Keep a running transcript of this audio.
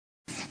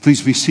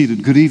Please be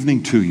seated. Good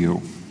evening to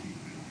you.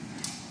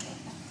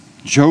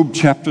 Job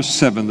chapter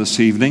 7 this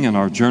evening in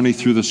our journey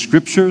through the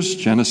Scriptures,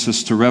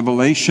 Genesis to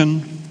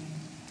Revelation.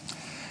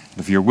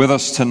 If you're with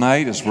us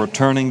tonight as we're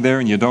turning there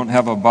and you don't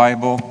have a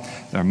Bible,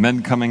 there are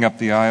men coming up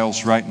the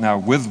aisles right now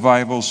with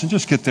Bibles, and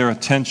just get their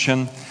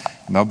attention,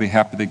 and they'll be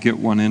happy to get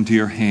one into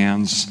your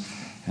hands,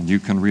 and you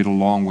can read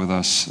along with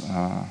us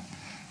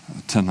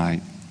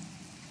tonight.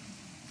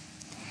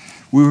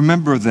 We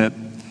remember that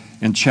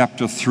in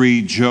chapter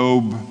 3,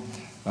 Job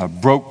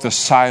broke the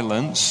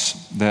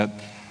silence that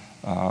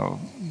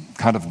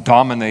kind of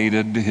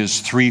dominated his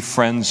three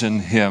friends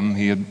and him.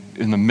 He had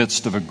in the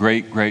midst of a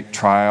great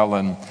trial,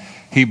 and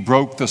he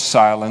broke the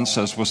silence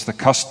as was the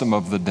custom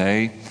of the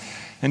day.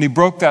 And he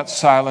broke that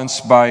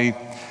silence by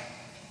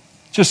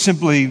just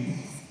simply,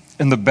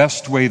 in the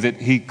best way that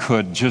he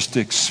could, just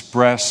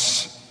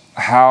express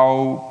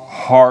how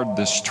hard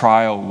this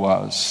trial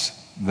was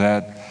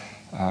that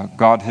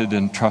God had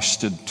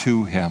entrusted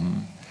to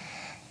him.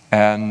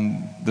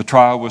 And the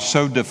trial was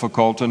so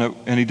difficult,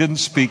 and he didn't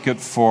speak it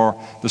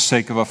for the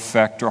sake of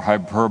effect or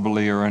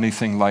hyperbole or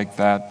anything like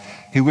that.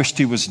 He wished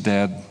he was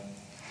dead.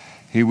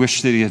 He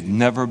wished that he had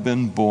never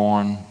been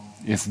born.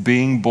 If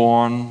being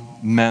born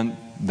meant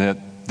that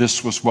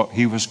this was what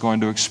he was going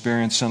to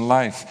experience in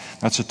life,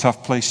 that's a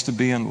tough place to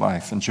be in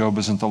life. And Job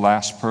isn't the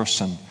last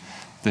person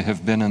to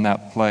have been in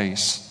that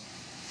place.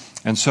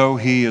 And so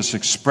he is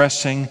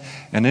expressing,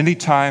 and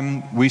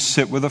anytime we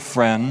sit with a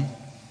friend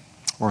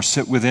or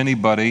sit with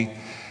anybody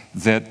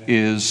that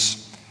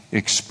is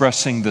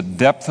expressing the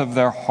depth of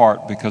their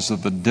heart because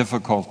of the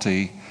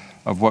difficulty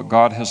of what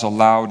God has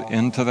allowed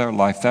into their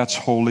life, that's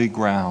holy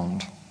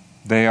ground.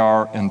 They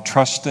are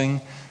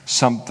entrusting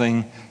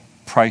something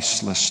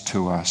priceless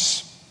to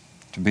us.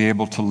 To be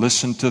able to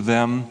listen to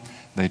them,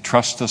 they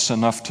trust us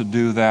enough to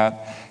do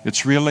that.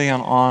 It's really an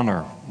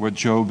honor what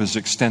Job is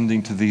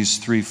extending to these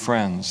three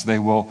friends. They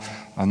will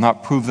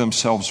not prove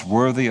themselves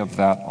worthy of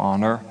that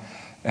honor,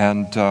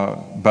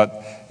 but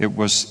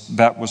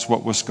that was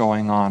what was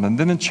going on. And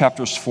then in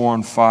chapters 4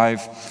 and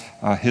 5,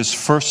 his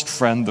first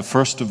friend, the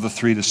first of the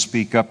three to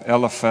speak up,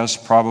 Eliphaz,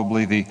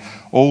 probably the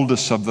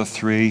oldest of the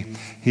three,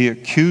 he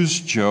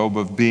accused Job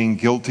of being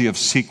guilty of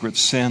secret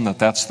sin,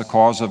 that's the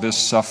cause of his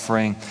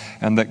suffering,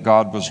 and that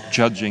God was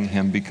judging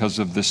him because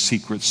of this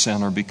secret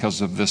sin or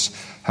because of this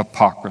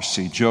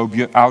hypocrisy. Job,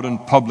 out in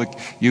public,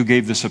 you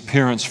gave this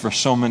appearance for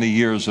so many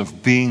years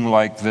of being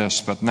like this,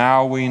 but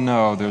now we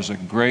know there's a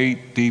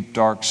great, deep,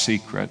 dark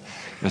secret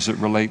as it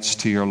relates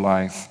to your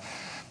life.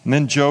 And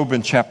then Job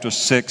in chapter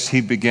 6, he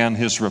began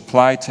his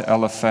reply to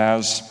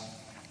Eliphaz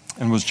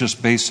and was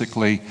just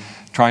basically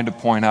trying to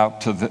point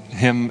out to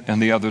him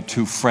and the other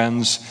two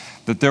friends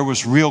that there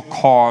was real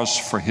cause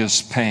for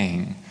his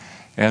pain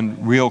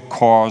and real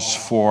cause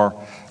for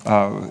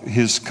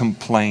his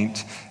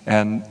complaint.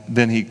 And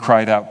then he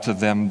cried out to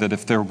them that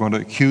if they were going to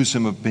accuse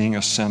him of being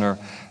a sinner,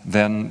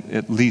 then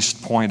at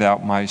least point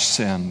out my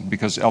sin.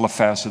 Because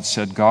Eliphaz had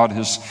said,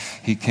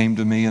 he came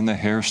to me and the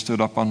hair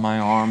stood up on my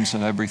arms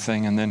and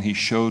everything, and then he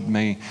showed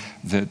me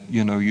that,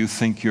 you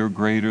think you're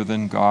greater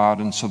than God,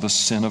 and so the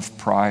sin of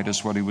pride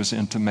is what he was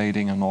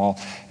intimating and all.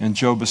 And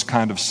Job is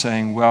kind of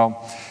saying,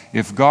 well,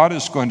 if God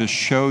is going to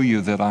show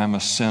you that I'm a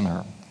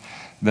sinner,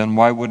 then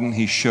why wouldn't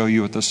he show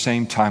you at the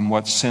same time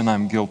what sin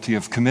I'm guilty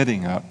of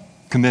committing?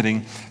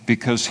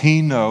 Because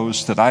he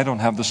knows that I don't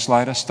have the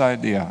slightest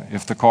idea.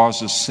 If the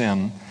cause is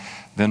sin,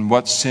 then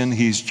what sin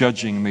he's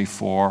judging me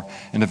for?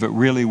 And if it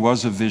really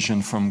was a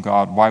vision from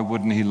God, why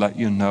wouldn't he let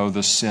you know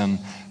the sin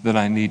that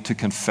I need to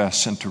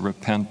confess and to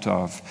repent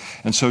of?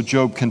 And so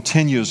Job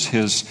continues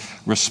his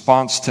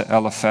response to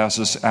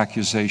Eliphaz's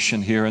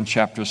accusation here in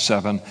chapter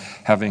 7,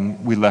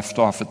 we left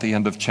off at the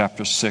end of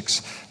chapter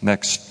 6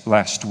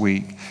 last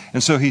week.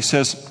 And so he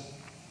says,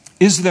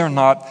 is there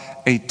not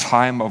a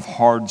time of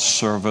hard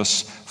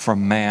service for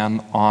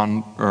man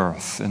on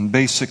earth? And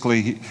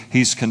basically,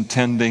 he's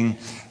contending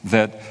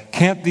that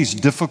can't these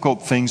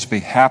difficult things be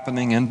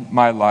happening in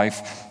my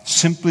life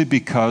simply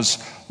because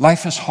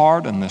life is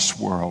hard in this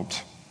world?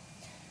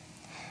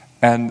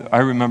 And I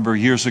remember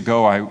years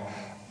ago,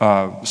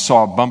 I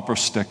saw a bumper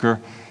sticker,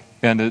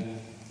 and a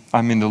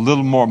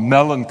little more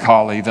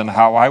melancholy than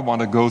how I want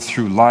to go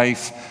through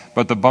life,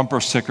 but the bumper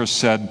sticker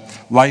said,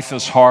 life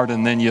is hard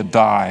and then you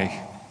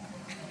die.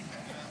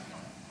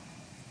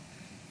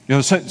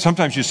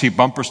 Sometimes you see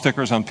bumper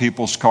stickers on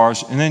people's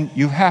cars, and then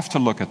you have to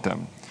look at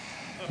them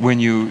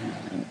when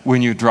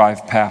you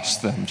drive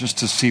past them, just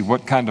to see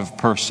what kind of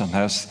person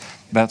has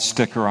that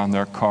sticker on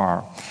their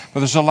car. But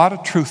there's a lot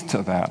of truth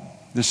to that.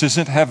 This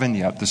isn't heaven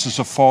yet. This is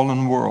a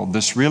fallen world.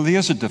 This really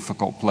is a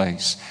difficult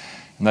place.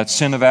 And that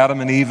sin of Adam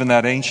and Eve in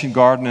that ancient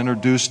garden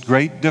introduced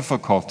great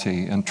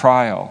difficulty and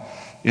trial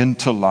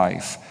into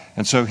life.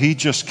 And so he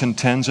just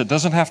contends it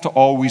doesn't have to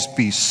always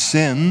be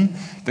sin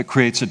that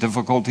creates a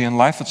difficulty in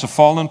life. It's a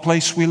fallen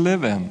place we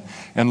live in.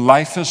 And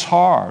life is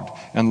hard.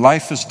 And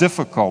life is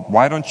difficult.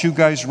 Why don't you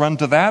guys run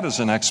to that as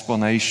an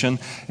explanation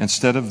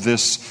instead of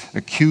this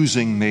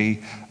accusing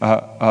me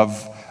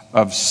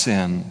of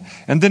sin?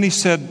 And then he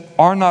said,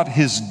 are not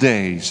his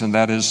days, and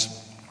that is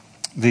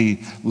the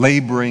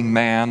laboring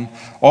man,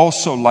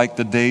 also like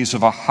the days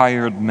of a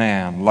hired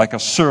man, like a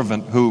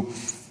servant who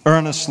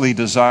earnestly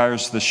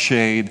desires the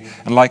shade,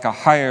 and like a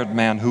hired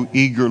man who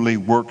eagerly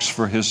works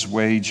for his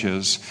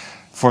wages.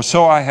 For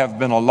so I have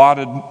been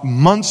allotted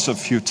months of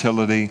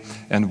futility,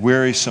 and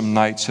wearisome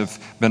nights have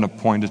been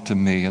appointed to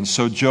me. And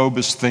so Job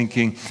is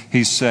thinking,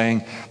 he's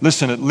saying,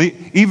 listen,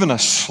 even a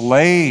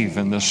slave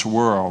in this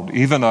world,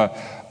 even a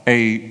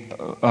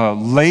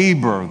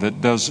labor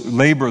that does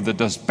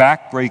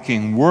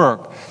backbreaking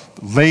work,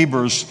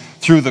 labors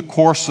through the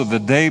course of the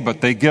day,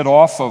 but they get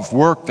off of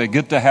work, they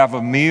get to have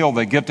a meal,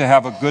 they get to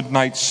have a good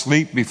night's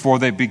sleep before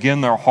they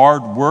begin their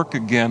hard work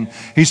again.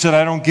 He said,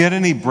 I don't get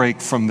any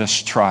break from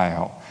this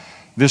trial.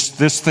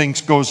 This thing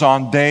goes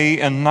on day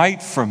and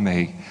night for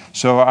me.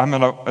 So I'm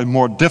in a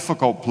more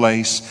difficult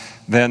place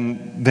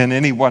than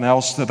anyone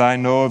else that I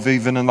know of,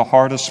 even in the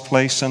hardest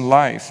place in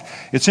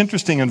life. It's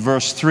interesting in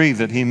verse 3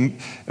 that he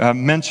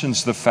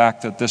mentions the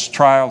fact that this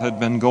trial had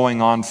been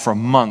going on for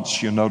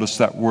months. You notice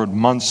that word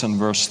months in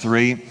verse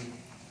 3.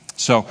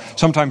 So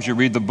sometimes you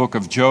read the book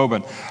of Job,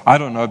 and I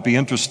don't know, it'd be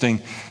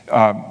interesting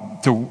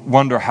to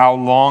wonder how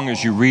long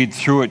as you read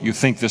through it you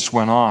think this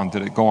went on.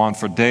 Did it go on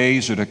for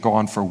days, or did it go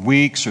on for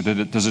weeks, or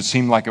does it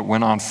seem like it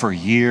went on for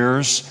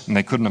years? And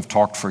they couldn't have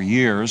talked for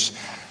years.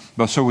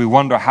 But so we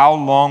wonder, how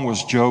long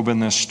was Job in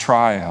this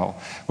trial?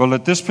 Well,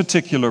 at this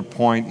particular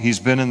point,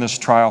 he's been in this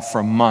trial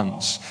for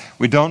months.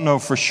 We don't know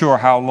for sure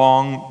how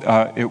long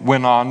it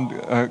went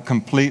on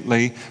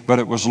completely, but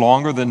it was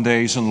longer than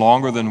days and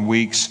longer than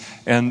weeks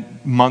and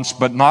months,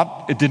 but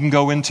it didn't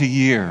go into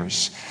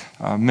years.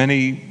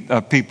 Many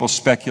people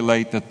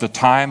speculate that the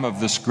time of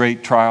this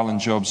great trial in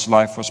Job's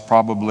life was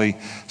probably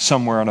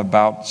somewhere in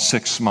about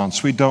 6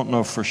 months. We don't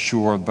know for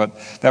sure, but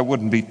that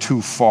wouldn't be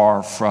too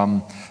far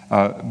from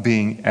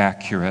being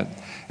accurate.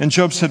 And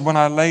Job said, when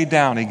I lay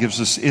down, he gives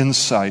us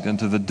insight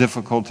into the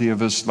difficulty of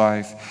his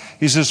life.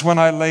 He says, when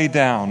I lay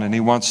down, and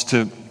he wants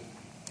to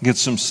get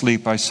some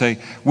sleep, I say,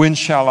 when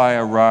shall I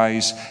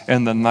arise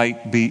and the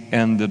night be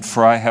ended?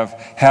 For I have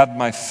had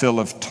my fill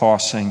of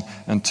tossing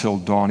until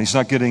dawn. He's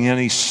not getting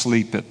any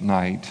sleep at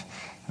night.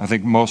 I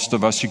think most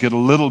of us, you get a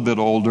little bit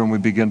older and we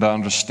begin to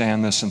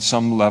understand this in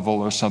some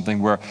level or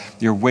something, where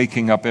you're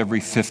waking up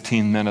every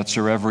 15 minutes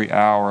or every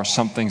hour, or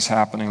something's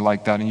happening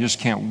like that, and you just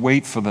can't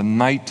wait for the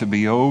night to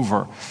be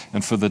over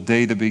and for the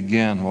day to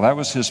begin. Well, that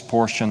was his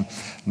portion,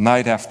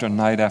 night after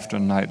night after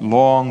night,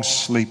 long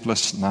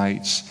sleepless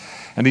nights.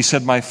 And he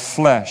said, my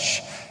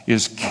flesh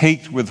is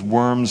caked with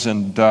worms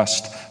and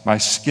dust. My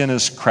skin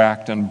is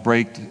cracked and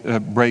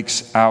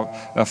breaks out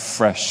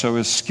afresh. So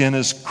his skin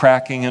is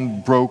cracking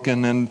and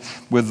broken, and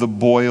with the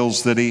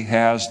boils that he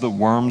has, the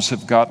worms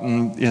have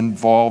gotten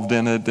involved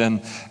in it,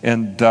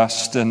 and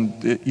dust,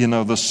 and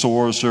the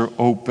sores are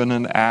open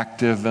and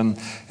active,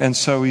 and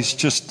so he's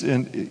just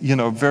in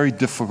a very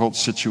difficult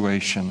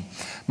situation.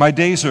 My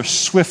days are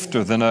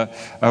swifter than a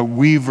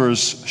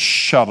weaver's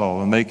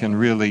shuttle, and they can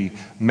really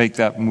make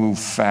that move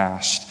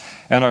fast,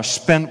 and are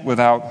spent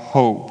without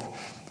hope.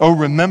 Oh,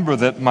 remember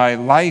that my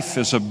life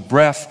is a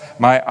breath.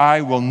 My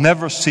eye will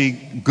never see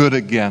good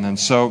again. And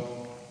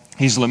so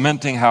he's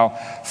lamenting how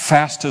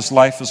fast his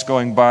life is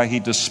going by. He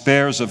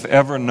despairs of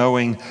ever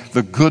knowing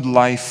the good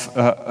life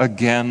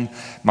again.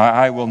 My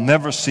eye will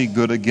never see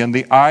good again.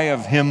 The eye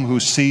of him who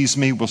sees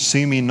me will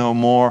see me no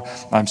more.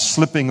 I'm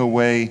slipping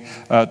away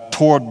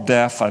toward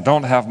death. I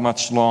don't have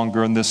much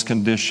longer in this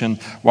condition.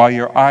 While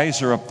your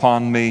eyes are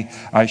upon me,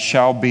 I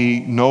shall be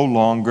no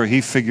longer.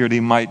 He figured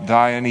he might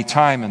die any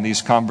time in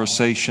these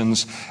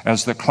conversations.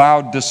 As the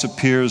cloud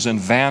disappears and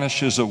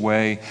vanishes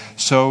away,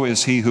 so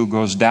is he who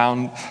goes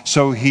down.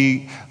 So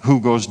he who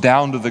goes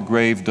down to the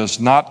grave does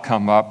not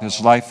come up.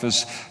 His life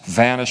is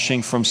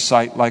vanishing from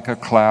sight like a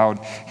cloud.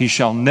 He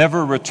shall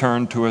never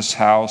return to his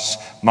house.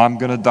 I'm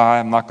going to die.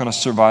 I'm not going to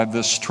survive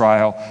this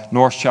trial,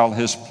 nor shall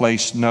his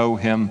place know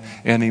him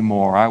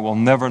anymore. I will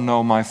never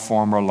know my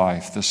former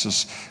life. This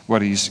is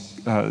what he's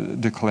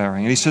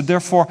declaring. And he said,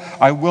 therefore,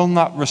 I will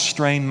not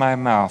restrain my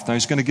mouth. Now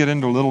he's going to get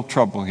into a little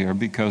trouble here,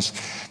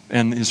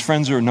 and his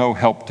friends are no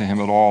help to him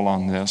at all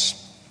on this.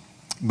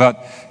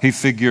 But he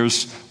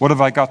figures, what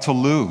have I got to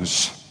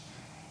lose?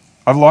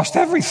 I've lost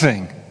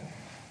everything.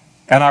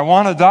 And I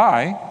want to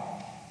die.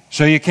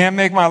 So you can't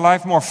make my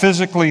life more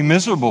physically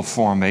miserable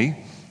for me.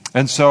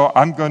 And so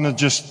I'm going to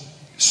just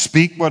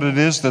speak what it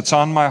is that's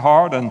on my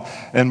heart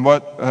and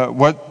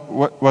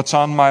what's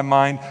on my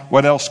mind.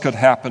 What else could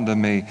happen to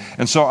me?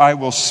 And so I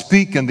will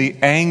speak in the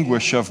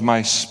anguish of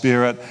my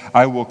spirit.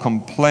 I will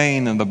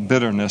complain in the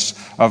bitterness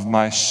of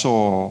my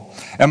soul.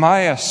 Am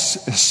I a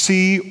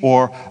sea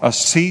or a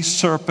sea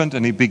serpent?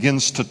 And he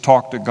begins to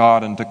talk to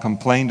God and to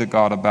complain to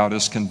God about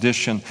his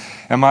condition.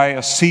 Am I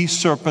a sea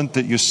serpent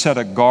that you set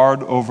a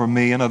guard over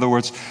me? In other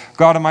words,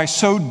 God, am I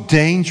so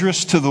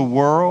dangerous to the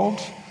world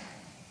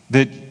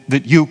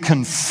that you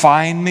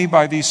confine me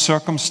by these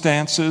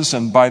circumstances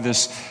and by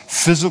this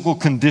physical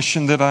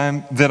condition that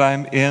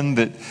I'm in,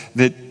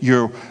 that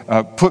you're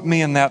put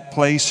me in that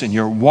place and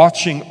you're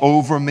watching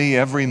over me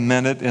every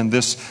minute in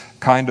this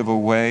kind of a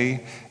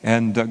way.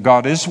 And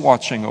God is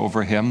watching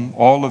over him.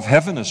 All of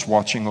heaven is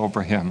watching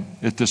over him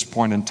at this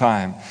point in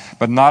time,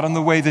 but not in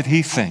the way that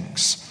he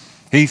thinks.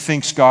 He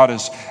thinks God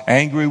is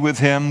angry with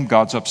him,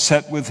 God's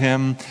upset with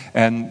him,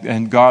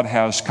 and God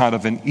has kind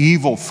of an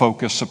evil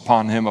focus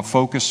upon him, a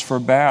focus for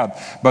bad.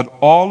 But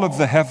all of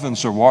the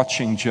heavens are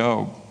watching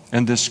Job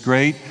in this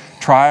great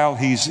trial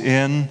he's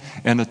in,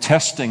 and a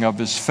testing of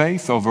his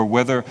faith over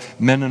whether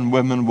men and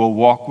women will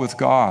walk with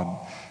God.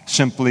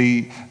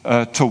 Simply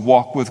to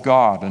walk with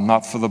God, and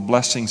not for the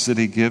blessings that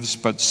he gives,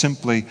 but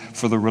simply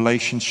for the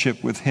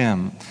relationship with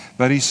him.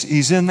 But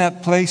he's in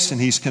that place, and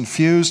he's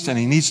confused, and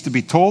he needs to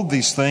be told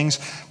these things,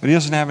 but he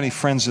doesn't have any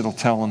friends that'll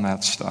tell him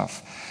that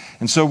stuff.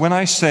 And so when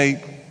I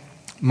say,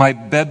 my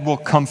bed will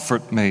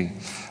comfort me,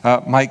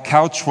 my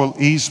couch will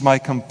ease my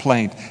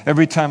complaint,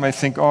 every time I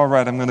think, all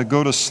right, I'm going to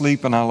go to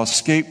sleep and I'll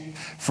escape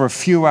for a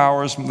few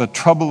hours the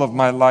trouble of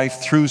my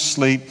life through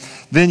sleep,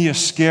 then you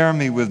scare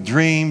me with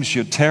dreams,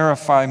 you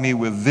terrify me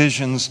with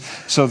visions,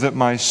 so that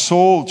my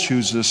soul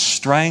chooses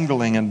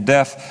strangling and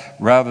death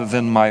rather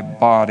than my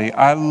body.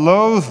 I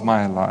loathe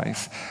my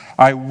life.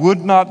 I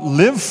would not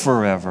live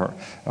forever.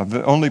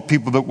 The only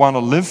people that want to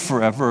live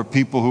forever are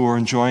people who are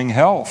enjoying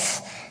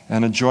health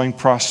and enjoying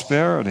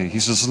prosperity. He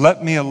says,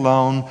 let me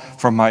alone,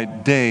 for my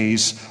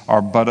days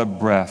are but a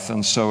breath.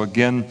 And so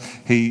again,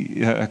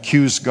 he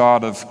accused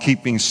God of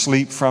keeping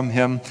sleep from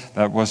him.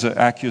 That was an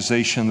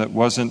accusation that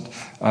wasn't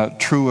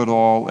true at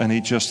all. And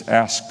he just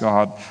asked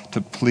God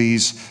to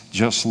please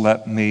just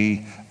let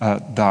me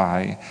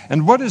die.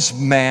 And what is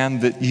man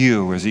that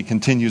you, as he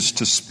continues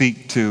to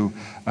speak to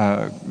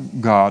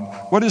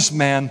God, what is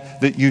man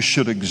that you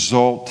should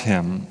exalt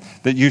him,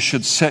 that you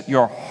should set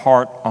your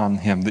heart on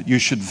him, that you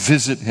should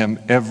visit him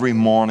every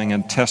morning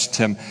and test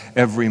him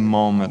every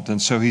moment?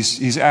 And so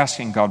he's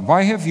asking God,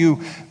 why have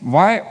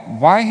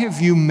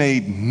you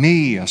made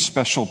me a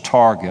special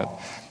target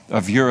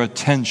of your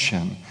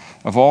attention,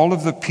 of all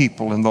of the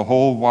people in the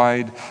whole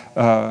wide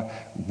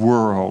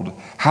world?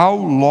 How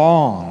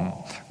long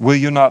will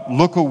you not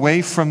look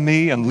away from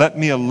me and let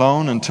me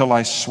alone until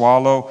I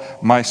swallow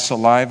my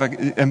saliva?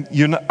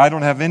 I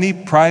don't have any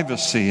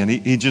privacy. And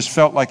he just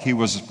felt like he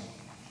was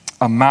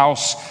a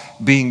mouse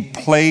being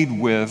played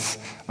with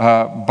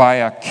by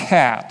a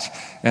cat.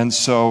 And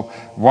so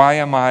why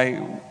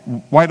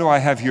do I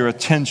have your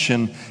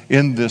attention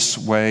in this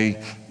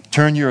way?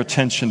 Turn your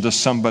attention to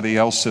somebody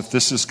else if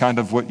this is kind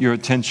of what your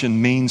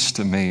attention means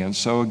to me. And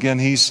so again,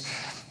 he's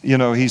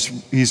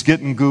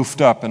getting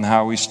goofed up in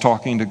how he's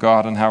talking to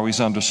God and how he's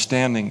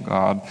understanding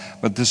God,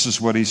 but this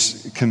is what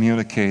he's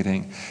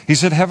communicating. He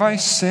said, have I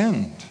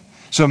sinned?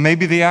 So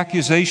maybe the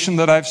accusation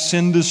that I've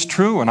sinned is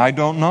true and I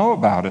don't know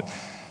about it.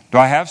 Do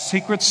I have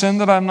secret sin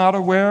that I'm not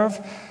aware of?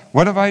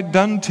 What have I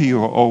done to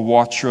you, O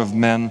watcher of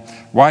men?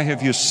 Why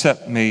have you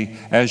set me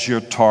as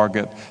your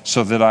target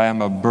so that I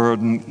am a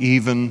burden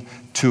even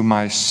to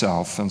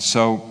myself? And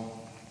so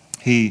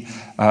he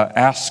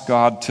asks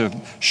God to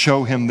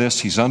show him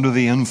this. He's under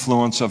the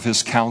influence of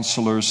his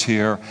counselors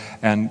here,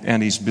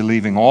 and he's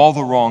believing all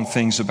the wrong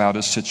things about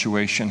his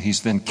situation.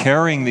 He's then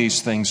carrying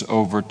these things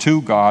over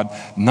to God,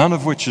 none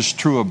of which is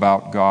true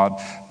about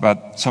God,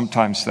 but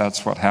sometimes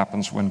that's what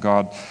happens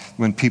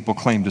when people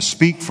claim to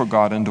speak for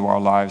God into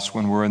our lives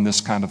when we're in this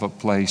kind of a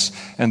place,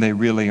 and they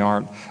really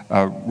aren't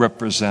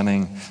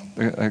representing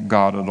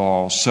God at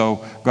all.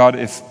 So, God,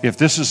 if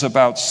this is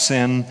about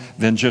sin,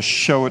 then just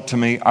show it to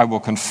me. I will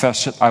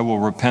confess it. I will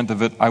repent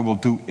of it. I will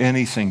do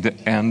anything to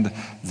end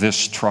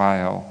this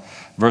trial.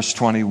 Verse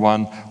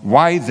 21,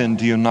 why then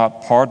do you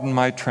not pardon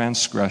my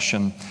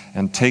transgression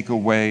and take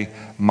away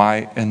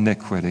my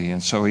iniquity?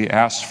 And so he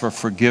asks for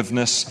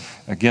forgiveness,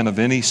 again, of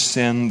any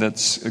sin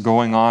that's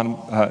going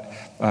on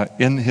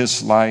in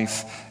his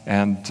life,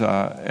 and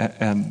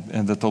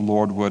that the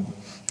Lord would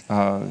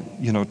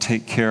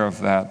take care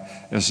of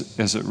that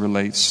as it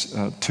relates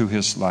to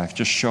his life.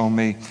 Just show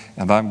me,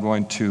 and I'm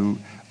going to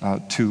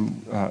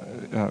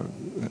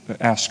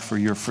ask for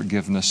your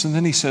forgiveness. And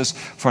then he says,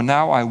 for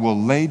now I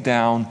will lay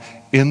down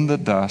in the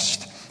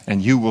dust,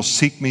 and you will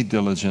seek me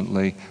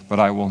diligently, but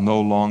I will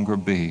no longer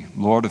be.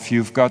 Lord, if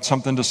you've got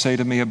something to say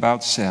to me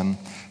about sin,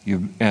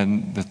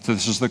 and that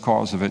this is the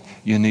cause of it,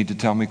 you need to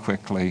tell me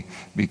quickly,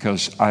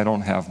 because I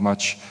don't have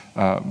much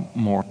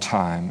more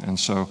time. And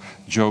so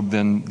Job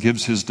then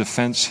gives his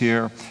defense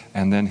here,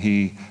 and then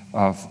he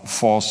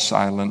falls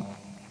silent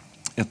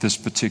at this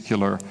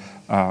particular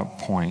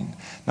point.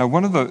 Now,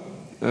 one of the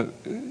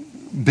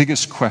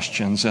biggest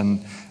questions,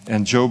 and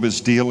Job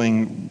is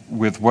dealing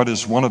with what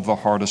is one of the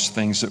hardest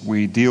things that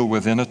we deal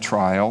with in a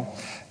trial,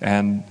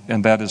 and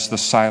that is the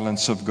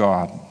silence of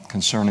God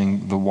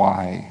concerning the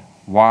why.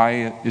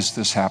 Why is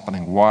this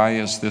happening? Why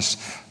is this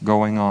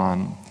going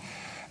on?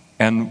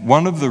 And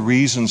one of the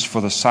reasons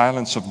for the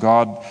silence of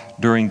God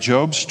during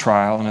Job's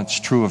trial, and it's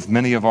true of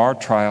many of our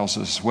trials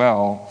as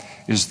well,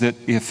 is that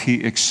if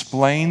he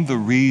explained the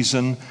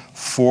reason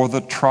for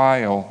the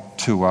trial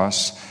to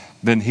us,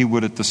 then he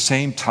would at the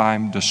same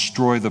time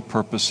destroy the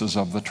purposes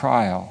of the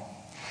trial.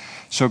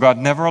 So God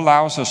never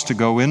allows us to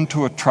go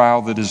into a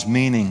trial that is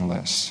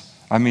meaningless.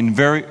 I mean,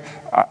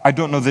 I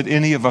don't know that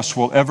any of us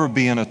will ever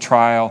be in a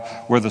trial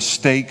where the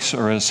stakes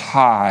are as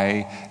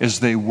high as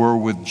they were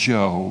with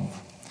Job.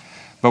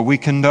 But we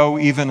can know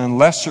even in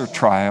lesser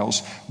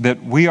trials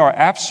that we are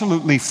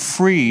absolutely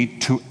free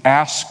to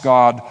ask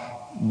God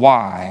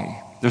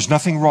why. There's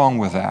nothing wrong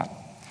with that.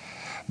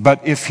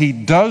 But if He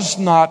does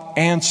not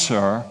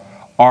answer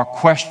our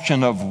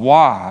question of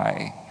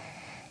why,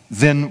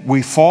 then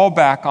we fall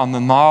back on the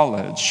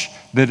knowledge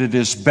that it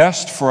is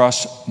best for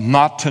us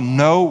not to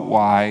know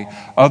why.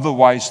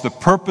 Otherwise, the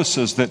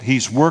purposes that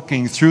He's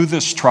working through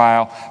this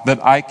trial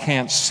that I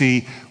can't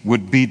see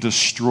would be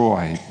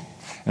destroyed.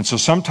 And so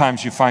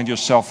sometimes you find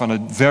yourself in a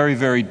very,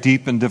 very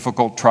deep and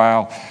difficult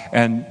trial,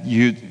 and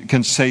you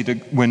can say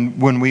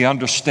when we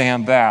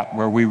understand that,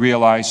 where we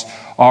realize,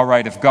 all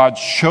right, if God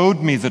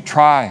showed me the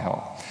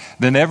trial,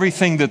 then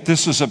everything that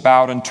this is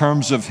about in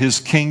terms of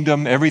His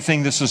kingdom,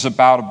 everything this is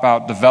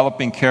about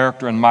developing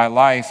character in my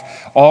life,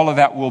 all of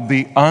that will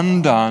be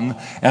undone,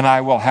 and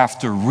I will have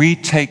to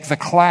retake the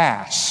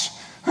class.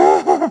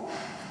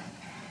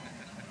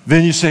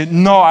 Then you say,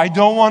 no, I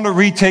don't want to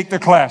retake the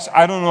class.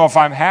 I don't know if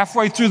I'm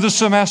halfway through the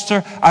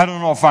semester. I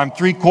don't know if I'm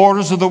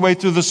 3/4 of the way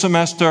through the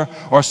semester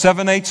or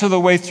 7/8 of the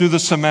way through the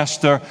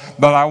semester.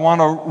 But I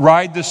want to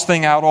ride this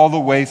thing out all the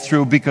way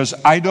through because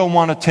I don't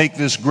want to take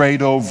this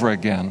grade over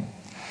again.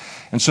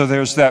 And so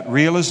there's that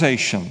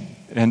realization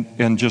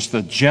and just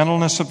the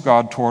gentleness of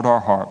God toward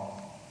our heart.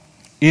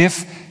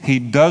 If He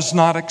does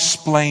not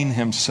explain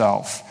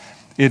Himself,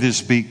 it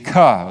is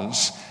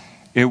because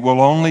it will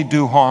only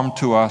do harm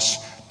to us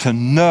to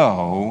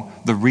know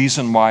the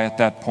reason why at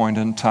that point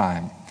in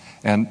time.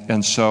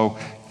 And so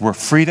we're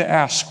free to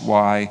ask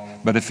why,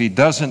 but if He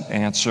doesn't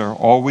answer,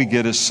 all we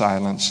get is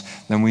silence,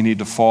 then we need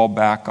to fall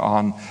back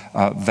on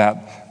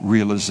that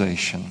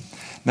realization.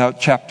 Now,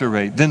 chapter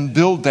 8. Then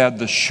Bildad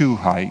the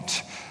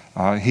Shuhite,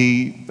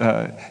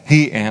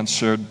 he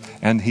answered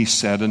and he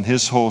said, and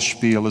his whole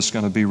spiel is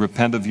going to be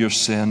repent of your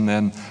sin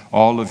and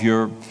all of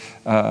your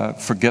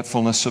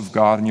forgetfulness of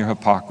God and your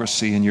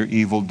hypocrisy and your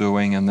evil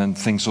doing, and then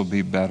things will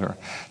be better.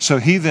 So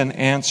he then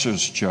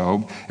answers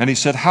Job, and he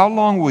said, how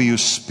long will you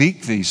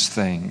speak these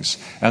things,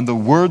 and the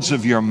words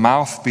of your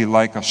mouth be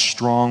like a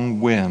strong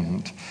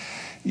wind?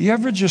 You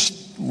ever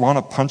just want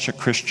to punch a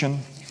Christian?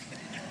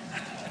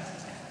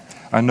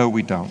 I know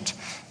we don't,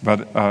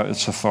 but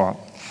it's a thought.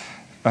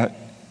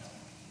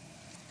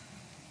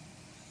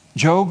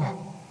 Job,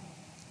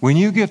 when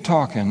you get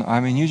talking, I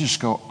mean, you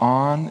just go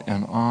on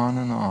and on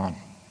and on.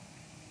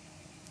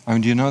 I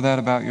mean, do you know that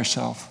about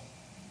yourself?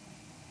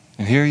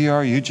 And here you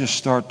are, you just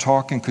start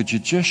talking. Could you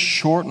just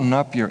shorten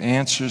up your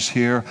answers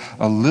here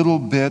a little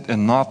bit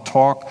and not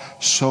talk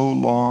so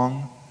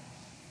long?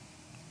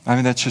 I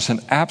mean, that's just an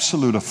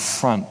absolute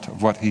affront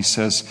of what he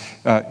says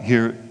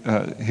here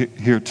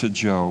to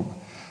Job.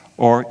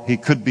 Or he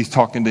could be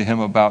talking to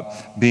him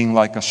about being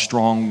like a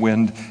strong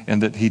wind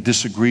and that he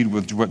disagreed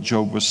with what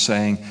Job was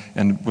saying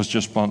and was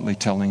just bluntly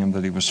telling him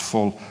that he was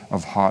full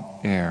of hot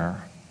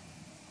air.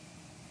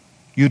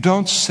 You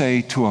don't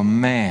say to a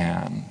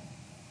man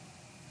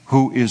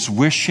who is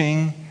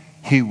wishing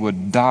he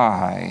would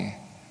die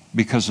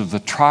because of the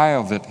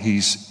trial that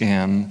he's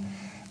in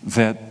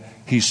that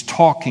he's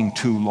talking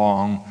too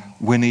long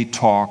when he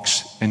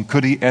talks, and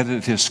could he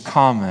edit his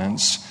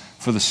comments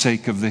for the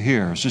sake of the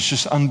hearers? It's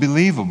just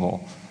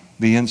unbelievable,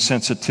 the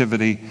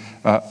insensitivity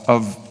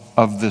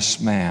of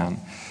this man.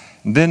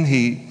 And then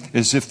he,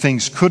 as if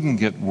things couldn't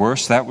get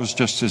worse, that was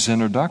just his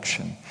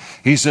introduction.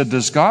 He said,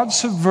 does God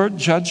subvert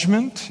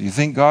judgment? You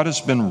think God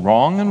has been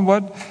wrong in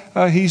what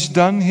He's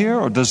done here?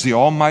 Or does the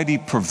Almighty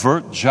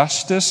pervert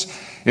justice?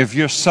 If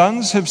your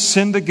sons have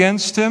sinned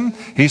against Him,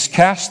 He's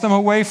cast them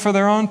away for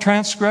their own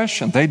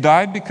transgression. They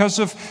died because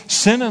of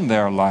sin in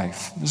their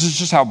life. This is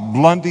just how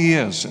blunt he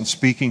is in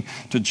speaking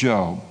to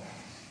Job.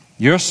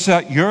 Your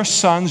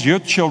sons, your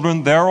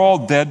children, they're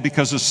all dead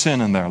because of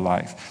sin in their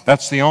life.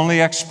 That's the only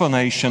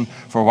explanation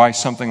for why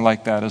something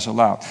like that is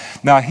allowed.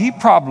 Now, he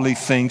probably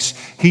thinks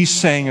he's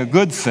saying a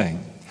good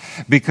thing,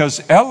 because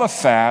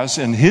Eliphaz,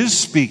 in his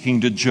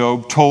speaking to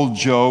Job, told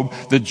Job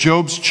that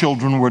Job's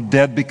children were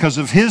dead because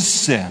of his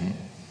sin,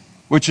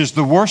 which is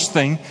the worst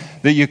thing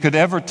that you could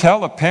ever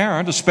tell a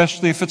parent,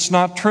 especially if it's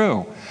not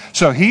true.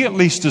 So he at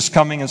least is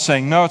coming and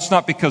saying, no, it's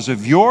not because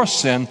of your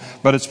sin,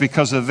 but it's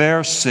because of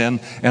their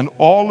sin. And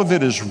all of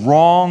it is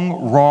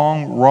wrong,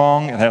 wrong,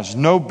 wrong. It has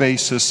no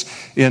basis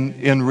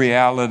in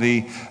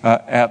reality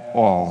at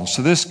all.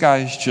 So this guy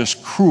is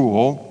just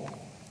cruel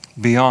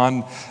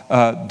beyond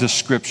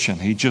description.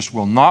 He just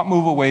will not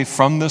move away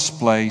from this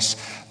place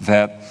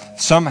that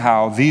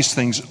somehow these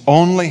things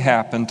only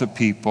happen to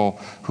people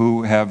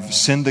who have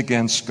sinned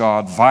against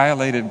God,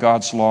 violated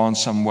God's law in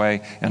some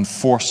way, and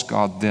forced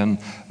God then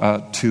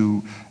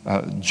to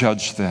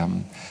judge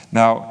them.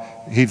 Now,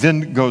 he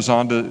then goes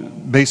on to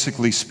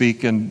basically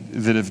speak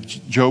that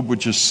if Job would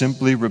just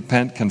simply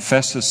repent,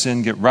 confess his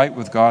sin, get right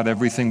with God,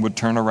 everything would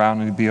turn around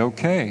and he'd be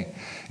okay.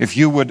 If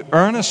you would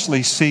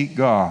earnestly seek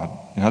God,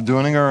 you're not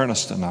doing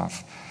earnest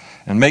enough,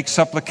 and make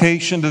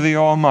supplication to the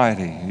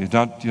Almighty, you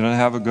don't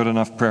have a good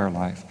enough prayer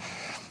life.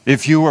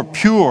 If you are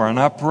pure and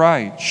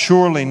upright,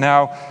 surely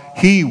now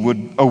he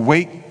would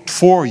await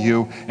for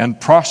you and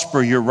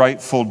prosper your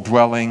rightful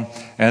dwelling.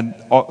 And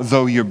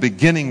though your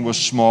beginning was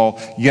small,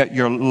 yet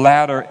your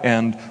latter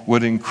end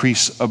would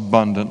increase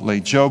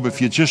abundantly. Job,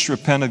 if you just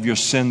repent of your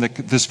sin,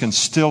 this can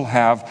still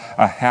have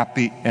a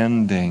happy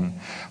ending.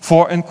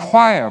 For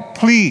inquire,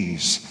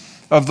 please,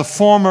 of the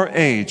former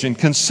age, and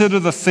consider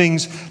the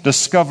things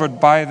discovered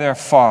by their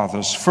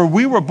fathers. For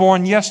we were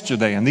born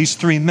yesterday, and these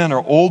three men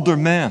are older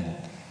men.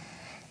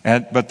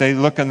 But they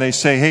look and they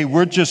say, hey,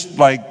 we're just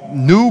like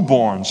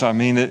newborns. I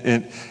mean,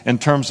 in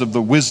terms of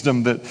the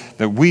wisdom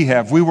that we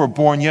have. We were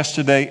born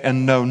yesterday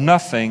and know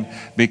nothing,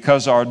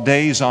 because our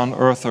days on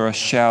earth are a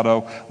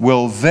shadow.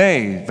 Will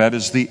they, that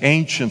is the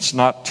ancients,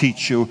 not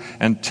teach you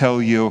and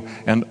tell you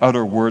and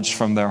utter words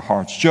from their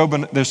hearts?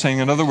 Job, they're saying,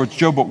 in other words,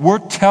 Job, but we're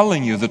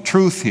telling you the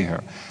truth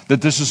here,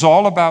 that this is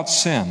all about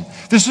sin.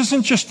 This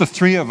isn't just the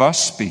three of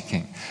us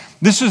speaking.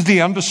 This is the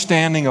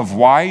understanding of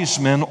wise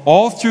men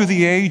all through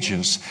the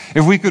ages.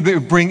 If we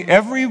could bring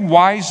every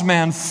wise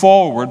man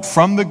forward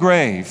from the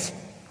grave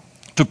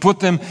to put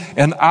them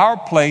in our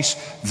place,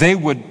 they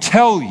would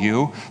tell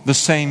you the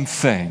same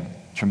thing.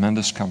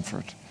 Tremendous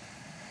comfort.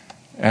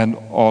 And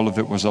all of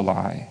it was a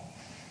lie.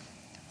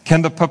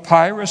 Can the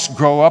papyrus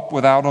grow up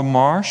without a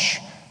marsh?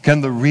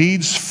 Can the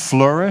reeds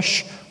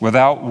flourish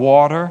without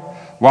water?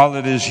 While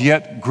it is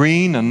yet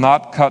green and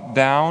not cut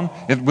down,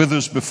 it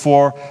withers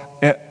before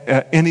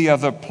any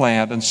other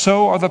plant. And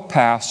so are the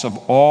paths of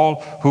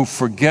all who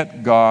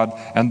forget God,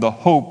 and the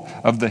hope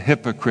of the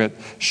hypocrite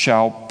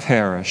shall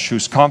perish,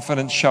 whose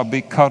confidence shall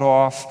be cut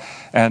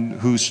off, and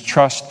whose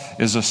trust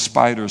is a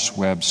spider's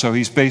web. So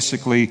he's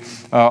basically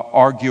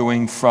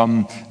arguing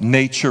from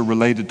nature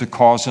related to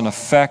cause and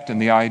effect,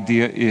 and the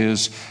idea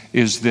is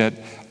that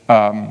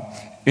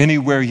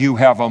anywhere you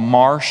have a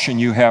marsh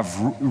and you have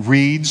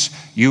reeds,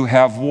 you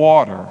have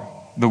water.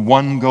 The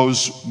one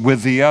goes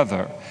with the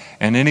other.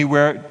 And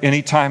anywhere,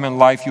 anytime in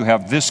life you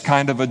have this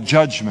kind of a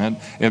judgment,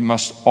 it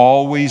must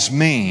always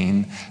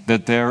mean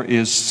that there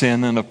is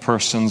sin in a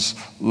person's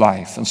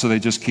life. And so they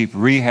just keep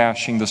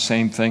rehashing the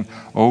same thing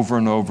over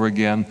and over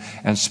again.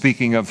 And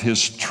speaking of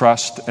his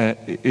trust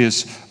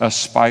is a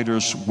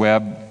spider's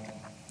web.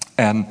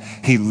 And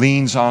he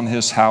leans on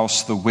his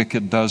house, the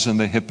wicked does, and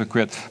the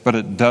hypocrite, but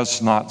it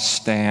does not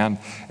stand.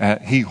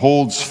 He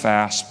holds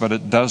fast, but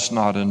it does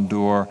not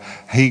endure.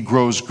 He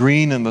grows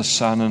green in the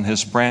sun, and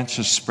his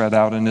branches spread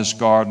out in his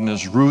garden.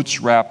 His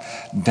roots wrap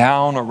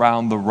down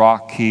around the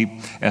rock heap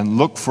and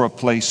look for a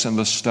place in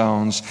the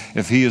stones.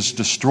 If he is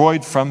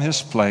destroyed from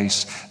his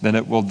place, then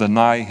it will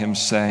deny him,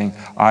 saying,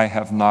 I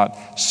have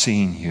not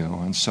seen you.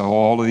 And so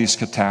all of these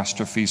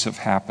catastrophes have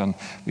happened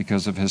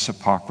because of his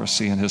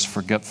hypocrisy and his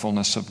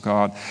forgetfulness of God.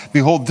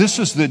 Behold, this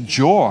is the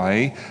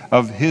joy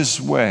of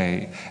his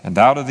way, and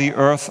out of the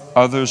earth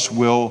others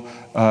will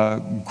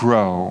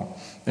grow.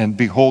 And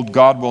behold,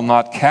 God will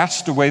not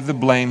cast away the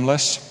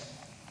blameless,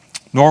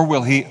 nor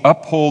will he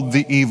uphold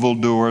the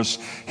evildoers.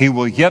 He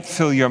will yet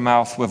fill your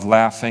mouth with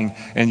laughing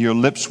and your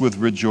lips with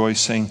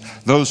rejoicing.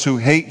 Those who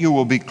hate you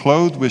will be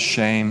clothed with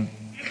shame,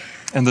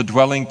 and the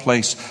dwelling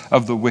place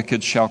of the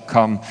wicked shall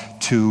come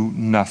to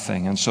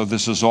nothing. And so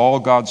this is all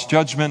God's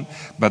judgment,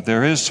 but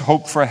there is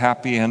hope for a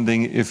happy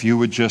ending if you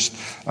would just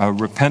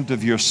repent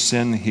of your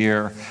sin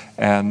here,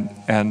 and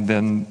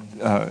then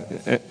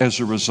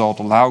as a result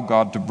allow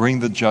God to bring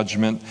the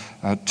judgment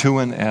to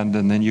an end,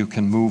 and then you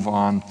can move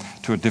on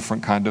to a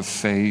different kind of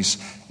phase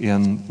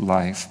in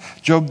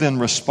life. Job then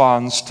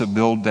responds to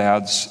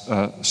Bildad's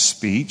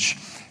speech,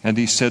 and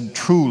he said,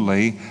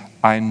 truly,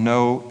 I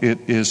know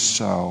it is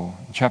so.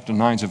 Chapter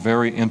 9 is a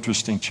very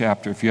interesting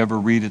chapter. If you ever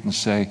read it and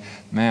say,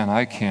 man,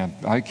 I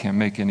can't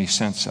make any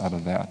sense out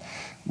of that.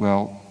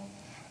 Well,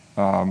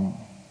 I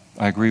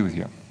agree with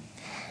you.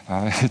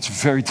 It's a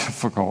very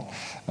difficult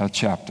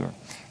chapter.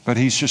 But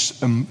he's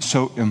just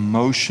so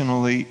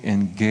emotionally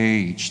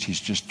engaged. He's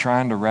just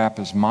trying to wrap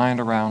his mind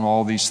around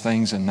all these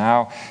things. And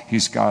now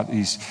he's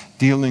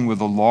dealing with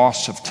the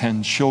loss of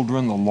 10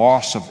 children, the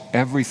loss of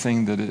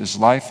everything that his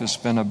life has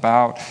been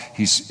about.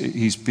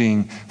 He's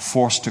being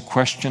forced to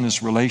question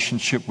his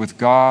relationship with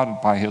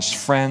God by his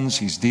friends.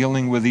 He's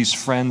dealing with these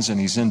friends, and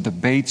he's in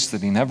debates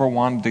that he never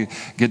wanted to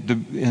get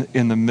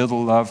in the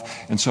middle of.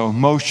 And so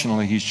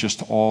emotionally, he's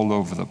just all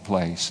over the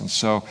place. And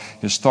so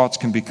his thoughts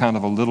can be kind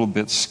of a little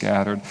bit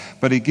scattered.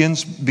 But he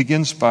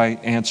begins by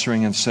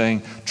answering and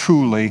saying,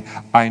 truly,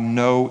 I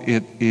know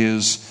it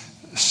is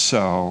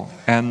so.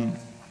 And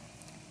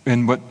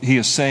what he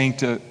is saying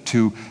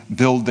to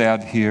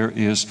Bildad here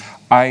is,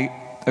 I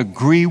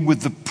agree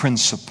with the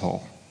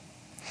principle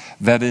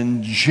that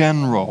in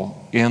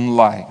general in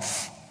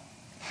life,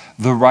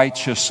 the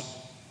righteous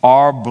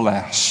are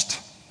blessed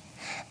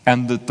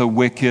and that the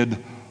wicked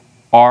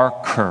are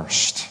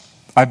cursed.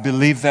 I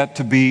believe that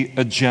to be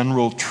a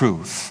general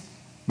truth,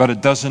 but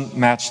it doesn't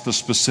match the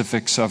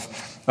specifics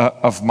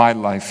of my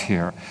life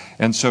here.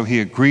 And so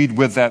he agreed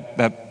with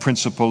that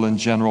principle in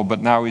general,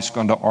 but now he's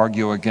going to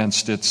argue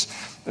against its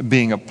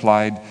being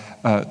applied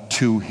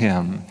to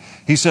him.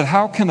 He said,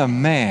 how can a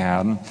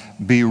man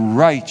be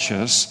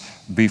righteous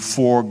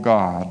before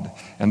God.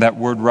 And that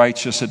word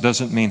righteous, it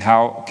doesn't mean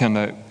how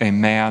can a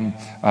man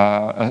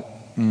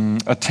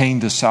attain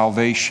to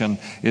salvation.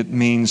 It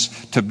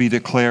means to be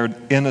declared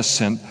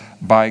innocent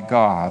by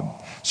God.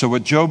 So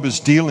what Job is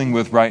dealing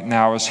with right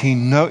now is he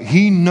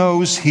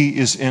knows he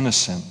is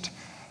innocent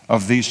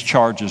of these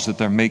charges that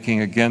they're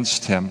making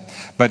against him,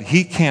 but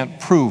he can't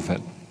prove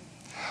it.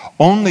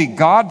 Only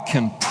God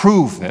can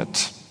prove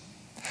it,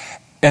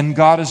 and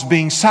God is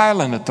being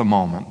silent at the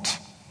moment.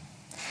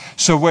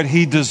 So what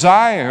he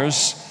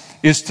desires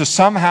is to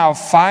somehow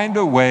find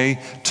a way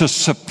to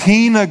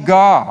subpoena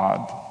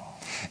God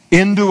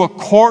into a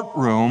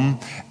courtroom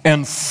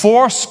and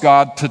force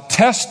God to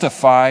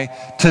testify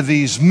to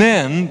these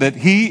men that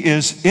he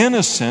is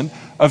innocent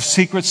of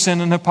secret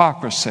sin and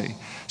hypocrisy.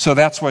 So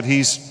that's what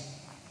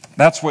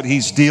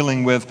he's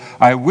dealing with.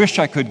 I wish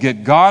I could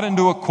get God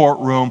into a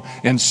courtroom,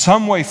 in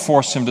some way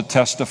force him to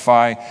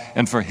testify,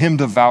 and for him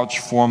to vouch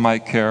for my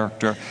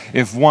character.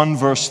 If 1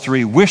 verse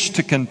 3 wished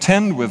to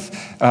contend with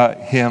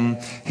him,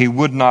 he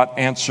would not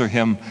answer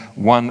him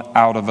 1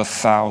 out of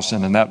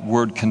 1,000. And that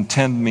word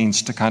contend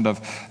means to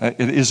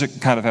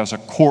has a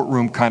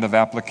courtroom kind of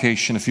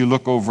application. If you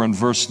look over in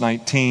verse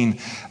 19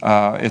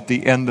 at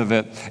the end of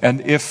it,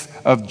 and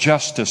if of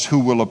justice, who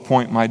will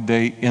appoint my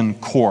day in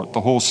court?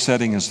 The whole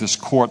setting is this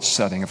court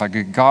setting. If I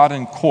could God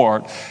in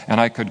court and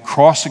I could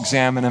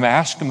cross-examine him,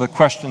 ask him the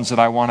questions that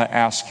I want to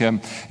ask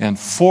him, and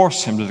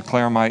force him to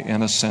declare my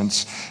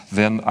innocence,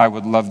 then I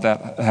would love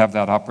that, have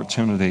that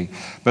opportunity.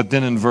 But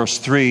then in verse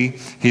 3,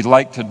 he'd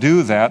like to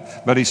do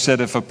that, but he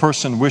said if a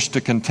person wished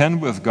to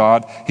contend with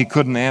God, he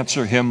couldn't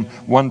answer him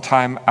 1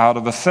 time out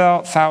of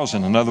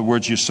 1,000. In other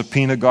words, you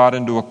subpoena God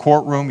into a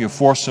courtroom, you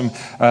force him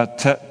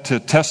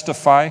to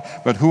testify,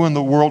 but who in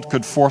the world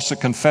could force a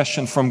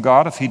confession from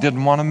God if he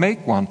didn't want to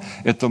make one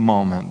at the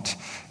moment?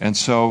 And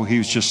so he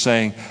was just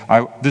saying,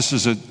 this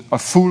is a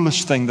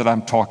foolish thing that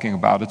I'm talking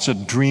about. It's a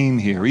dream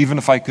here. Even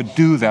if I could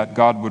do that,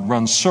 God would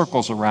run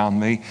circles around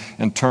me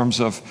in terms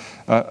of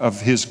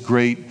his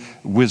great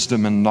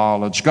wisdom and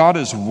knowledge. God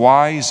is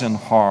wise in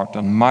heart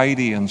and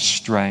mighty in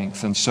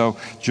strength. And so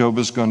Job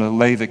is going to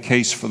lay the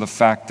case for the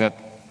fact that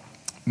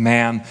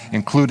man,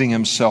 including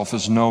himself,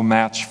 is no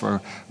match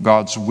for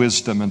God's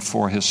wisdom and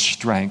for his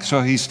strength.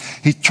 So he's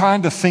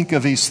trying to think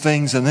of these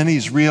things, and then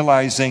he's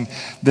realizing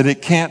that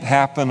it can't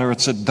happen, or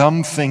it's a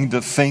dumb thing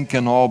to think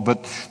and all,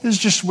 but this is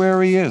just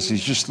where he is.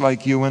 He's just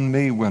like you and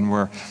me when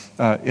we're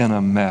in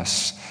a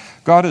mess.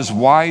 God is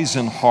wise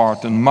in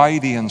heart and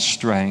mighty in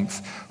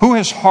strength. Who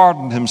has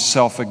hardened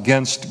himself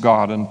against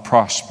God and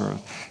prospered?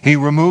 He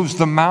removes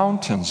the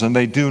mountains, and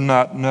they do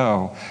not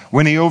know.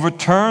 When he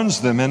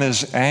overturns them in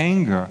his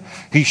anger,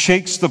 he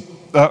shakes the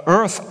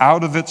earth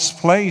out of its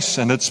place,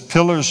 and its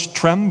pillars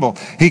tremble.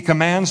 He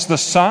commands the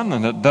sun,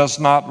 and it does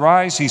not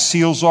rise. He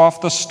seals off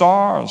the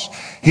stars.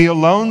 He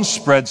alone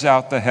spreads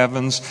out the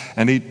heavens,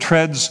 and he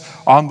treads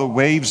on the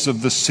waves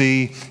of the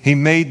sea. He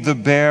made the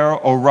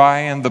Bear,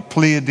 Orion, the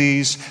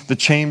Pleiades, the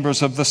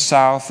chambers of the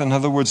south, in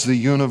other words, the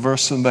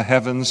universe and the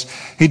heavens.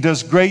 He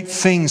does great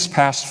things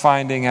past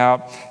finding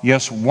out,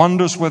 yes,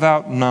 wonders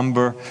without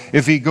number.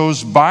 If he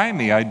goes by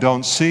me, I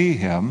don't see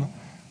him.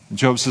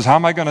 Job says, how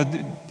am I going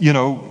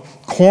to,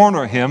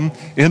 corner him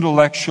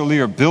intellectually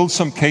or build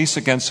some case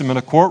against him in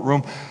a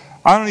courtroom?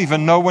 I don't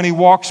even know when he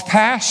walks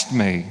past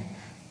me.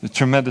 The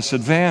tremendous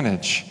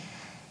advantage.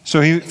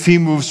 So if he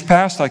moves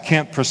past, I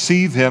can't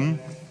perceive him.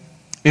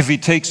 If he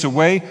takes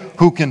away,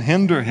 who can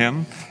hinder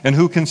him? And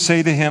who can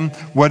say to him,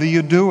 what are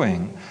you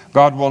doing?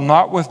 God will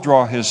not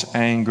withdraw his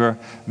anger.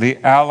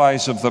 The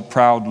allies of the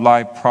proud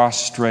lie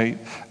prostrate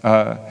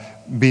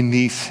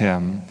beneath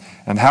him.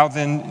 And how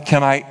then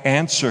can I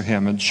answer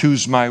him and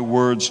choose my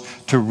words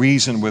to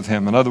reason with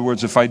him? In other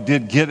words, if I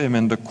did get him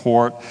into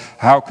court,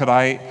 how could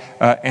I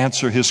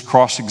answer his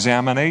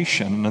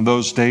cross-examination? In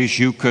those days,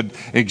 you could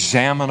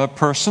examine a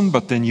person,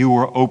 but then you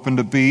were open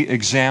to be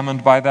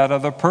examined by that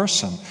other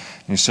person.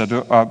 And he said,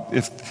 so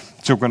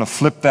we're going to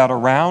flip that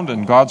around,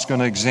 and God's going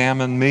to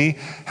examine me.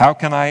 How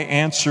can I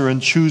answer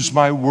and choose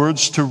my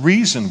words to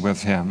reason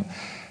with him?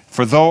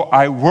 For though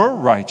I were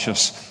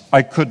righteous,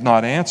 I could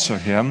not answer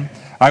him.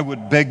 I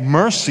would beg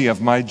mercy of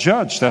my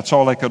judge. That's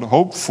all I could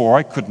hope for.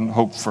 I couldn't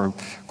hope for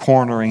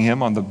cornering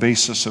him on the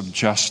basis of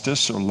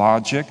justice or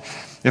logic.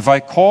 If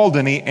I called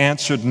and he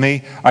answered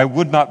me, I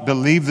would not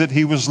believe that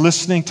he was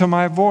listening to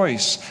my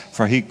voice.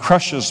 For he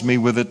crushes me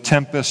with a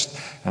tempest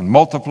and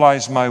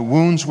multiplies my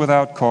wounds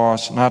without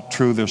cause. Not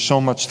true. There's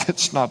so much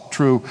that's not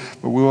true,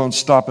 but we won't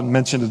stop and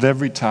mention it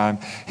every time.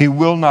 He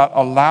will not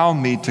allow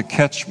me to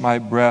catch my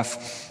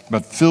breath,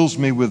 but fills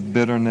me with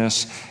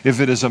bitterness. If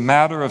it is a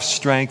matter of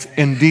strength,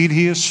 indeed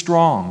he is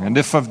strong. And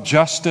if of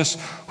justice,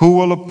 who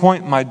will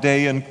appoint my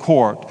day in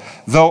court?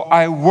 Though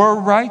I were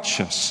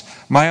righteous,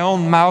 my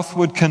own mouth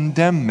would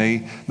condemn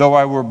me. Though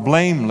I were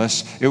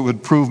blameless, it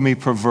would prove me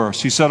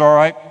perverse. He said, all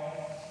right,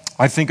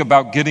 I think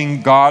about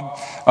getting God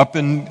up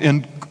in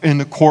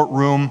the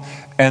courtroom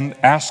and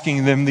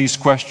asking them these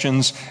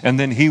questions, and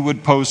then he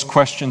would pose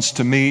questions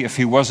to me if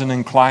he wasn't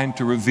inclined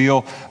to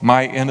reveal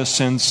my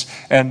innocence,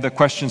 and the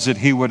questions that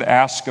he would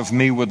ask of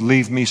me would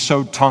leave me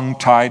so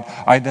tongue-tied,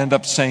 I'd end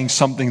up saying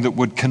something that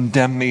would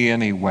condemn me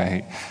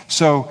anyway.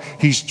 So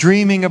he's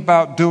dreaming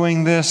about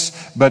doing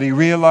this, but he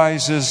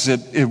realizes that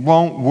it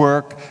won't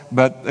work.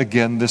 But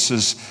again, this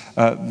is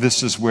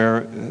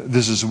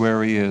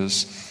where he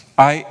is.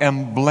 I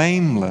am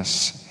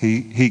blameless,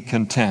 he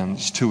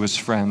contends to his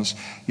friends,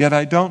 yet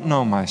I don't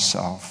know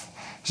myself.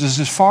 He says,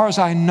 as far as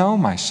I know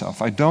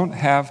myself, I don't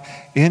have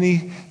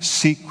any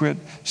secret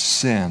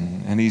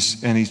sin. And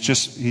he's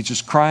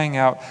just crying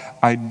out,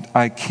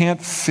 I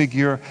can't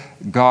figure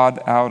God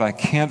out. I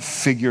can't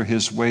figure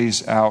his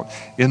ways out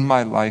in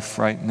my life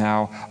right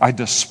now. I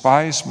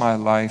despise my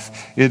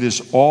life. It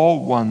is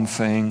all one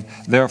thing.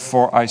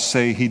 Therefore, I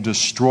say he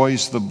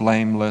destroys the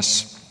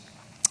blameless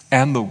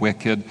and the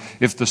wicked.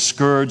 If the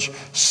scourge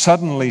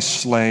suddenly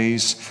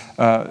slays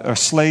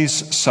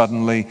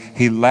suddenly,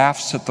 he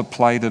laughs at the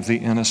plight of the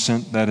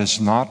innocent. That is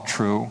not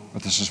true,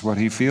 but this is what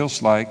he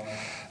feels like.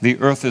 The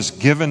earth is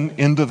given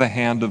into the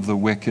hand of the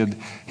wicked.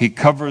 He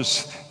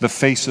covers the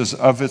faces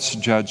of its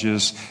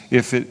judges.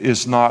 If it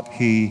is not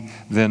he,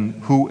 then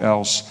who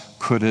else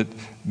could it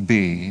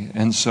be?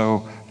 And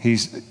so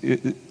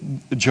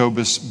Job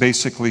is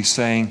basically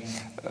saying,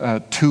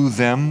 to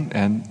them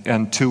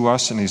and to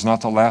us, and he's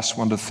not the last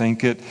one to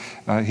think it,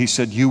 he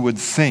said, you would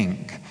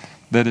think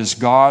that as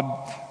God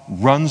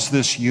runs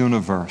this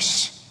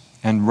universe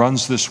and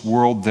runs this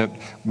world that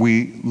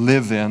we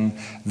live in,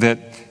 that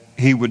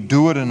he would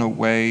do it in a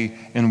way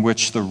in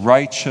which the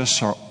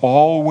righteous are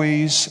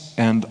always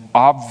and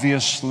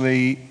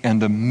obviously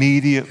and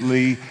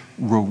immediately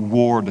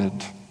rewarded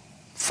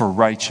for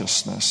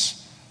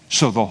righteousness.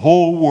 So the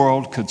whole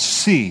world could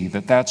see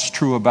that that's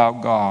true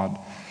about God.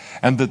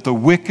 And that the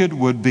wicked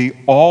would be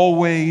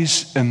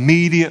always,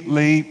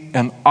 immediately,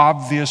 and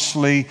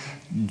obviously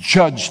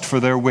judged for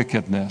their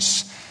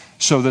wickedness.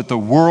 So that the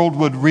world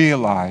would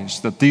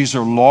realize that these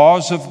are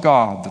laws of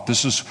God, that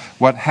this is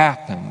what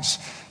happens.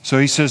 So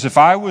he says, if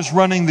I was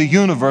running the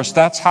universe,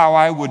 that's how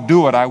I would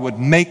do it. I would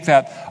make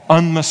that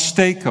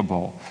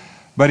unmistakable.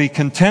 But he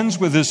contends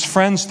with his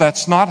friends,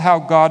 that's not how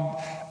God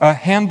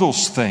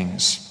handles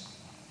things.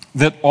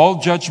 That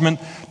all judgment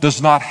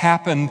does not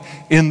happen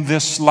in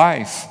this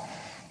life.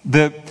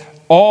 That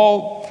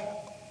all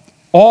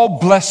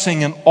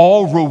blessing and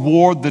all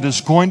reward that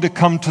is going to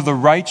come to the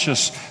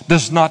righteous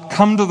does not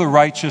come to the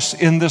righteous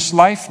in this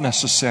life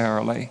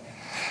necessarily.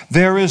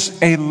 There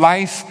is a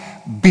life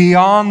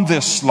beyond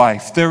this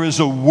life. There is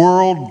a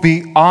world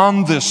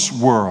beyond this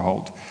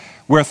world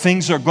where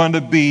things are going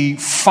to be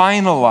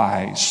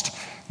finalized,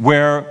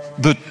 where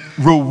the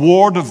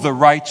reward of the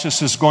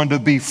righteous is going to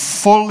be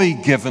fully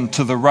given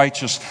to the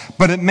righteous.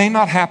 But it may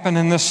not happen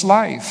in this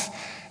life.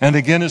 And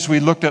again, as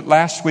we looked at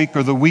last week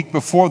or the week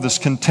before, this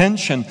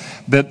contention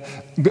that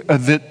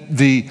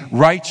the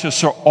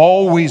righteous are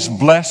always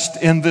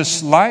blessed in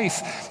this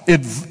life,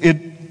 it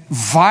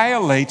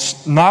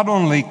violates not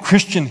only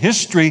Christian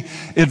history,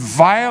 it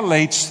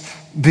violates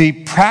the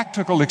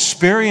practical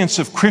experience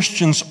of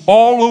Christians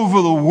all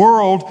over the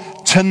world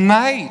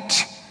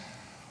tonight,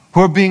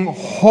 who are being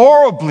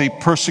horribly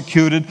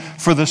persecuted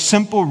for the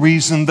simple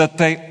reason that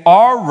they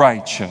are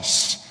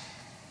righteous.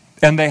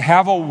 And they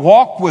have a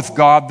walk with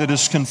God that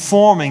is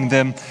conforming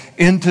them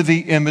into the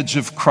image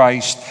of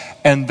Christ.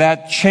 And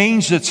that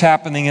change that's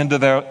happening in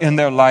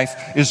their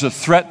life is a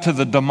threat to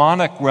the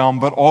demonic realm,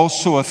 but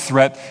also a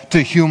threat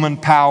to human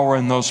power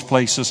in those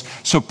places.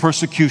 So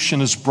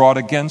persecution is brought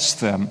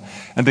against them.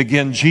 And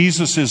again,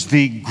 Jesus is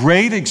the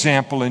great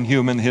example in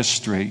human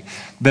history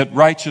that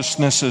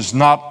righteousness is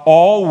not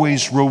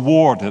always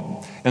rewarded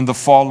in the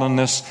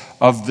fallenness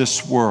of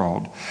this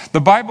world.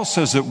 The Bible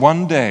says that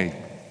one day,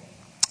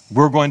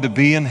 we're going to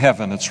be in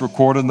heaven. It's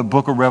recorded in the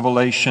book of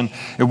Revelation.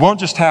 It won't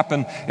just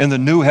happen in the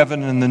new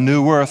heaven and the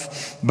new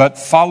earth, but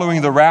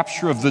following the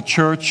rapture of the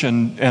church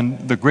and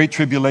the great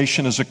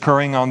tribulation is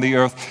occurring on the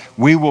earth,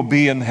 we will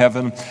be in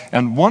heaven.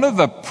 And one of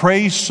the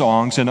praise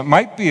songs, and it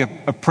might be a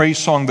praise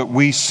song that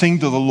we sing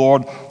to the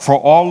Lord for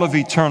all of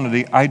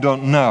eternity, I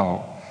don't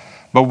know.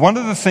 But one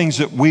of the things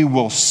that we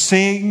will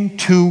sing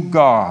to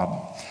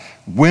God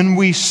when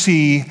we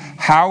see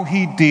how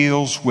he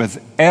deals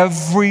with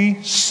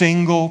every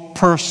single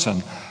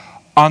person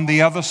on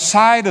the other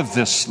side of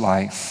this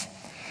life,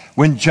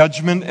 when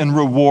judgment and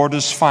reward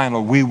is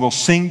final, we will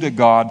sing to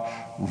God,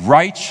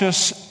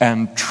 righteous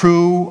and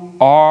true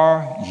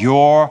are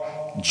your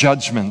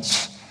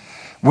judgments.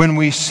 When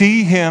we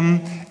see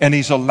him and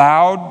he's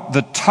allowed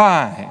the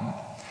time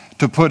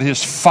to put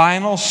his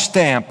final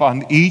stamp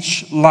on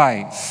each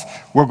life,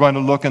 we're going to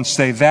look and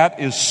say, that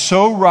is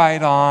so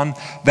right on,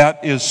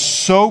 that is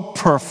so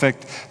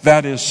perfect,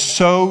 that is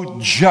so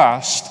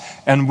just,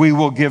 and we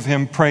will give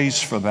him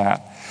praise for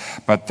that.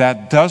 But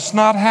that does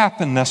not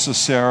happen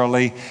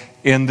necessarily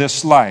in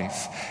this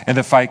life. And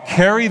if I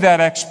carry that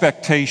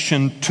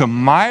expectation to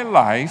my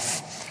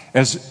life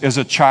as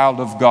a child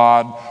of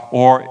God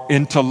or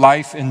into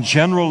life in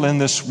general in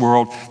this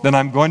world, then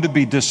I'm going to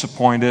be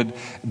disappointed,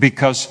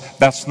 because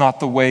that's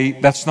not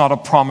a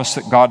promise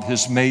that God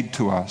has made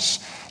to us.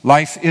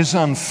 Life is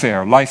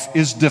unfair. Life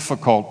is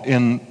difficult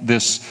in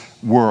this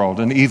world.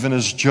 And even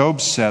as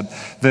Job said,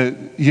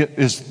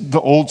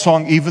 the old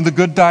song, even the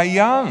good die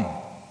young.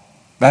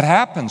 That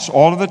happens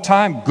all of the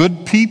time.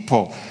 Good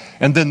people.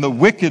 And then the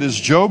wicked, as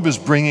Job is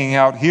bringing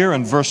out here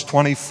in verse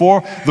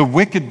 24, the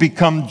wicked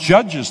become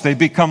judges. They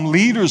become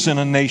leaders in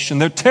a nation.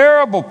 They're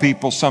terrible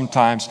people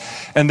sometimes.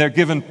 And they're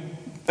given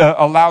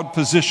allowed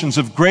positions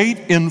of great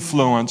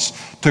influence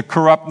to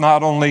corrupt,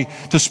 not only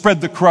to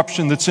spread the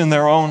corruption that's in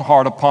their own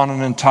heart upon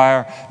an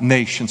entire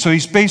nation. So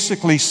he's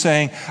basically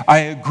saying, I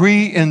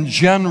agree in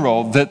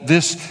general that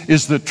this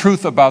is the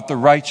truth about the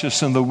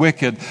righteous and the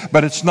wicked,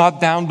 but it's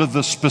not down to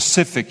the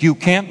specific. You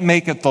can't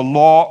make it the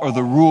law or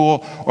the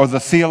rule or the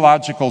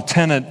theological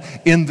tenet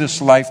in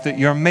this life that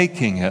you're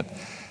making it.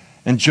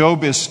 And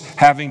Job is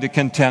having to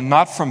contend,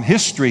 not from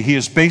history. He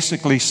is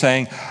basically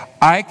saying,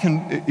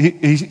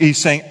 he's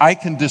saying, I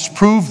can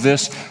disprove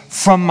this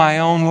from my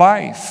own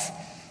life.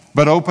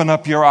 But open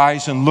up your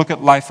eyes and look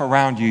at life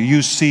around you.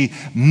 You see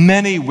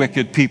many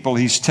wicked people,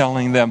 he's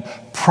telling them,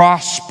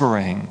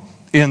 prospering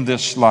in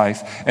this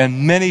life,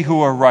 and many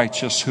who are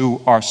righteous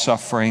who are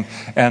suffering.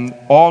 And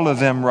all of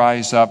them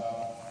rise up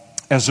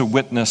as a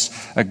witness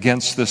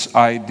against this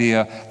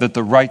idea that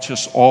the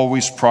righteous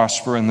always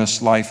prosper in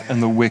this life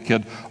and the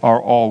wicked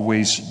are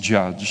always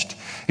judged.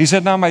 He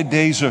said, now my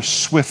days are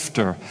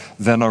swifter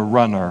than a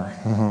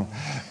runner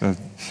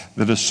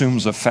that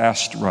assumes a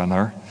fast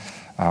runner.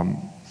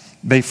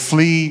 They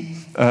flee,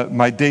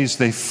 my days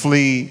they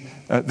flee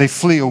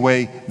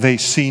away, they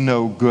see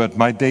no good.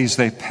 My days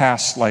they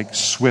pass like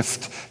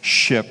swift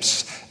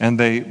ships, and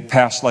they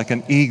pass like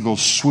an eagle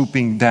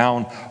swooping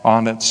down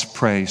on its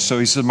prey. So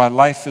he said, my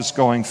life is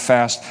going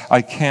fast.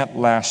 I can't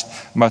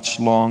last much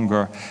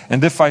longer.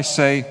 And if I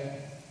say,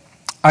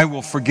 I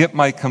will forget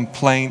my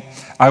complaint,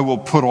 I will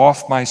put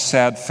off my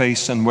sad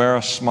face and wear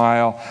a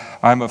smile,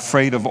 I'm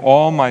afraid of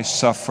all my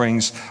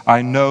sufferings.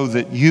 I know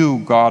that you,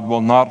 God, will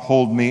not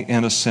hold me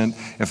innocent.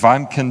 If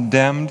I'm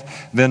condemned,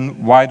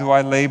 then why do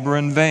I labor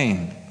in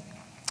vain?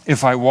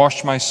 If I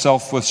wash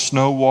myself with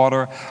snow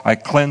water, I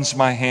cleanse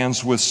my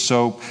hands with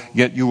soap,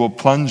 yet you will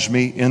plunge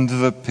me into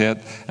the pit,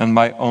 and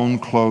my own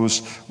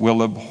clothes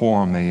will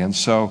abhor me. And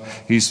so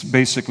he's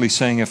basically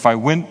saying, if I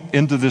went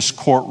into this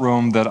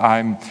courtroom that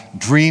I'm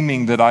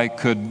dreaming that I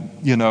could,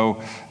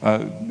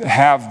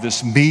 have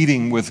this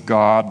meeting with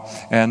God,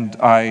 and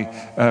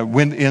I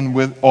went in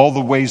with all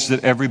the ways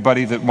that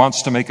everybody that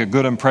wants to make a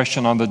good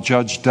impression on the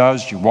judge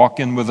does. You walk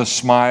in with a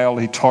smile,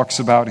 he talks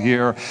about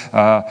here.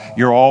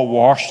 You're all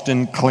washed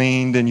and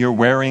cleaned, and you're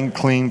wearing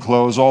clean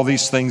clothes, all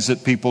these things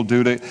that people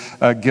do to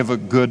give a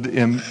good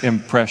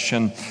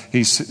impression.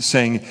 He's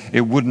saying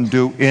it wouldn't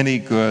do any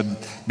good,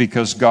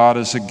 because God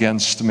is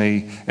against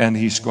me and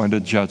he's going to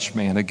judge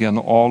me. And again,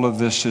 all of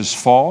this is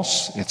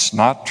false. It's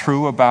not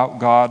true about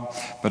God.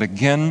 But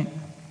again,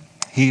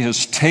 he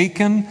has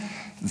taken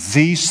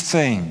these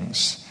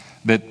things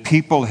that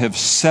people have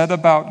said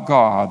about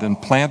God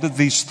and planted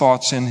these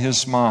thoughts in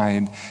his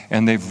mind,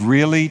 and they've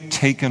really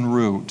taken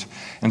root.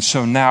 And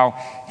so now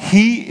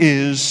he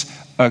is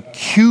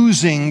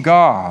accusing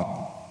God.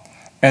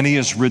 And he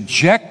is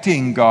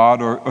rejecting God,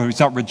 or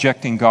he's not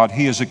rejecting God,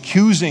 he is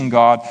accusing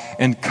God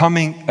and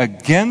coming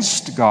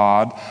against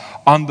God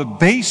on the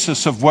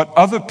basis of what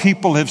other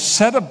people have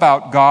said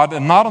about God,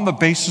 and not on the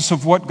basis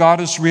of what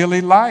God is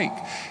really like.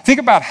 Think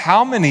about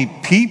how many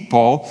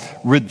people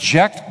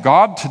reject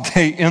God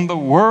today in the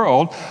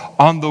world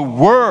on the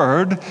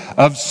word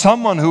of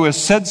someone who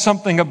has said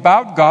something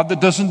about God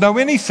that doesn't know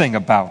anything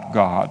about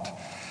God.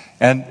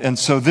 And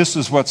so this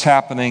is what's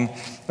happening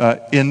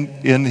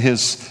in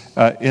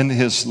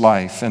his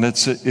life. And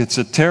it's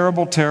a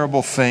terrible,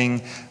 terrible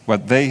thing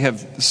what they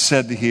have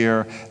said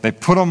here. They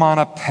put him on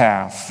a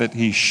path that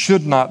he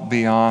should not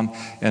be on,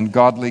 and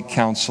godly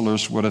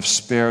counselors would have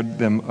spared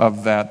them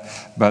of that,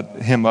 but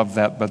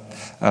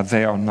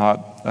they are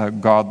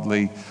not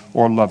godly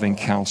or loving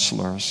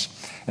counselors.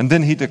 And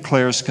then he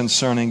declares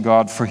concerning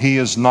God, for he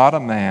is not a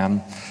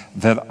man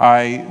that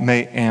I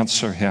may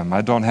answer him.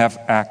 I don't have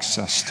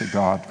access to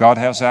God. God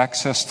has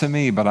access to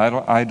me, but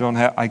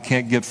I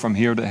can't get from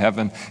here to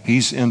heaven.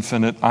 He's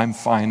infinite. I'm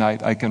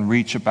finite. I can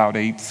reach about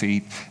 8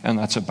 feet, and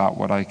that's about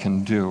what I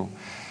can do.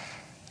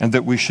 And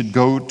that we should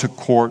go to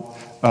court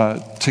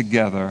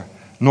together.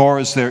 Nor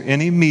is there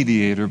any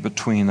mediator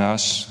between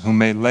us who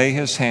may lay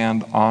his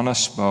hand on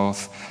us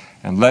both,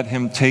 and let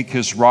him take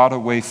his rod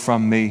away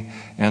from me,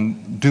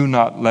 and do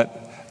not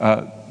let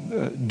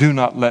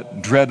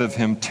dread of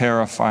him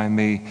terrify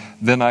me.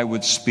 Then I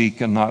would speak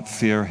and not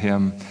fear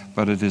him,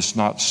 but it is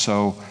not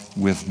so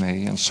with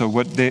me. And so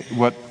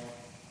what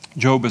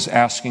Job is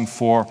asking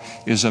for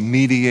is a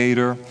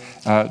mediator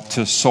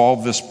to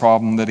solve this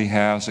problem that he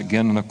has,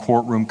 again in a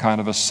courtroom kind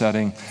of a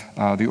setting.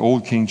 The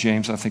old King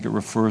James, I think it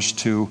refers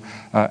to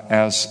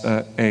as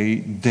a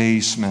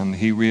daysman.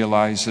 He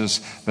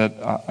realizes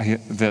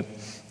that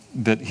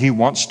that he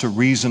wants to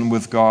reason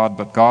with God,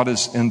 but God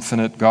is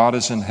infinite, God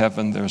is in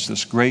heaven. There's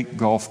this great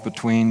gulf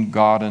between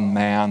God and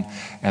man,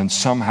 and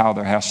somehow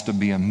there has to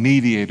be a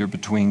mediator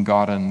between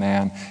God and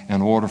man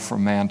in order for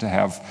man to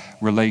have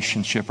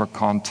relationship or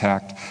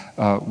contact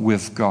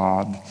with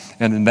God.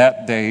 And in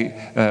that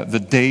day, the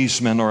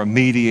daysman or a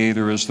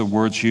mediator is the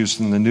words used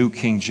in the New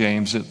King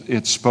James.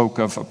 It spoke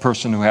of a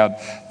person who had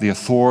the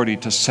authority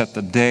to set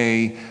the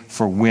day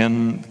for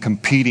when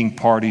competing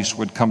parties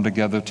would come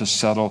together to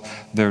settle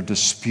their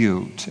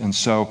dispute. And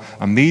so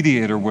a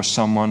mediator was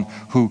someone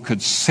who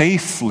could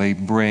safely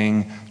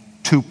bring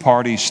two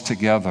parties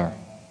together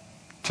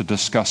to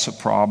discuss a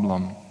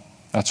problem.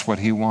 That's what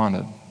he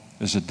wanted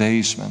as a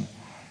daysman,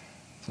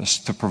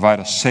 to provide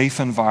a safe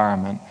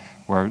environment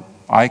where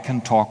I can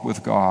talk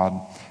with God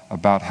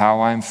about how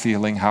I'm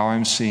feeling, how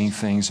I'm seeing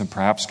things, and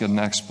perhaps get an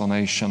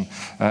explanation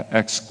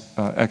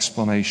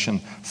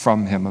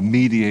from him, a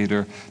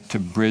mediator to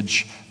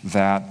bridge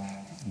that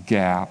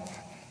gap.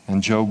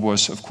 And Job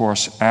was, of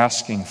course,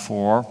 asking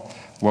for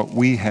what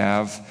we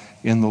have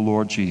in the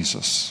Lord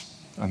Jesus,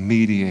 a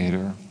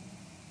mediator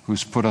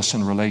who's put us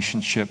in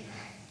relationship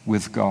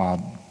with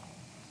God.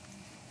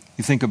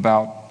 You think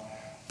about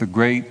the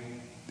great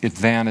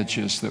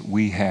advantages that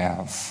we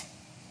have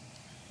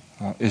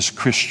as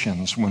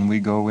Christians when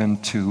we go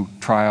into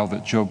trial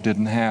that Job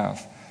didn't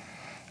have.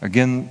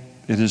 Again,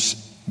 it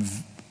is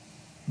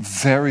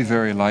very,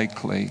 very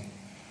likely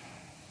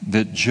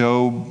that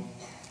Job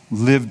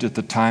lived at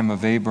the time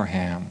of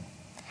Abraham.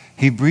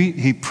 He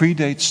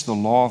predates the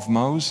law of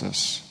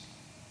Moses.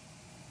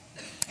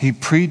 He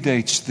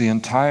predates the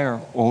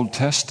entire Old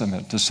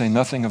Testament, to say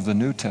nothing of the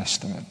New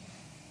Testament.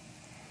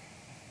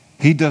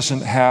 He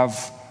doesn't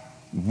have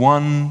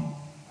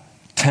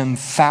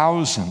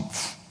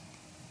 1/10,000th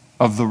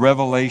of the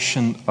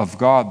revelation of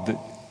God that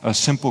a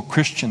simple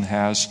Christian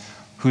has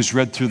who's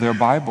read through their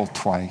Bible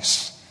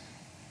twice.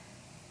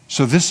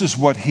 So this is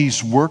what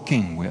he's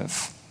working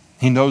with.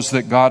 He knows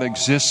that God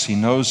exists. He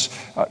knows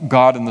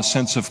God in the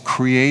sense of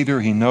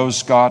creator. He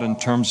knows God in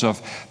terms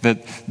of that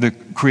the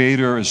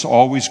creator is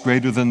always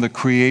greater than the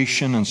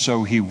creation, and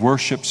so he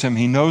worships him.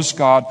 He knows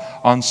God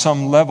on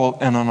some level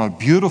and on a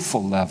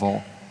beautiful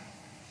level.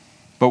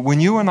 But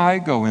when you and I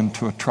go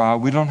into a trial,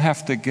 we don't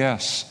have to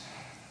guess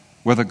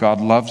whether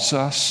God loves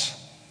us,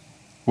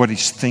 what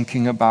he's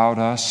thinking about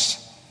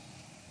us,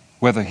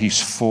 whether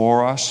he's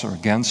for us or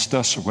against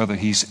us, or whether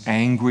he's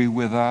angry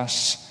with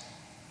us.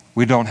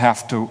 We don't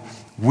have to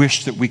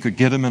wish that we could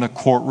get him in a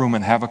courtroom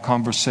and have a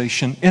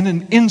conversation. In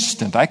an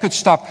instant, I could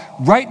stop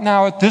right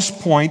now at this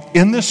point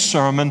in this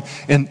sermon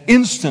and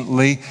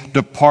instantly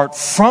depart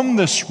from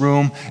this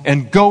room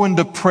and go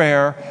into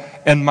prayer,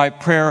 and my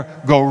prayer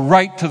go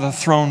right to the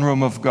throne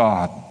room of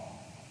God.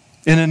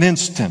 In an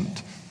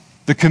instant.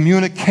 The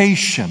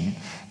communication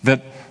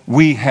that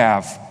we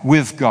have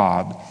with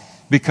God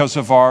because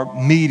of our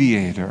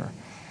mediator.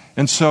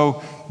 And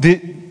so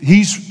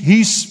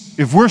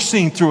if we're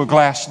seeing through a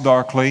glass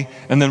darkly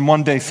and then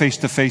one day face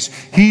to face,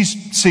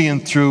 he's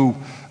seeing through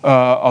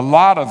a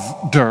lot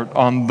of dirt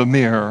on the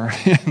mirror,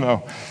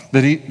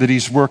 that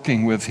he's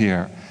working with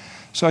here.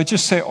 So I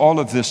just say all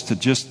of this to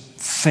just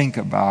think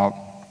about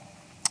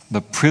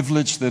the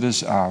privilege that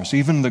is ours,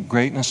 even the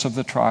greatness of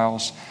the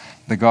trials,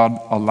 that God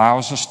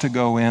allows us to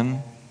go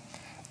in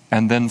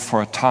and then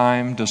for a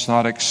time does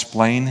not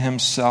explain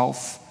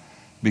himself,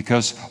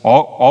 because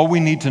all we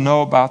need to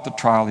know about the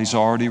trial he's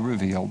already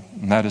revealed,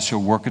 and that is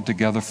he'll work it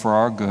together for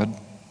our good.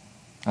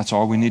 That's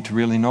all we need to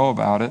really know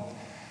about it.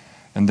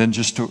 And then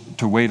just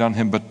to wait on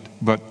him,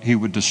 but he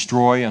would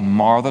destroy and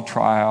mar the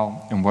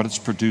trial and what it's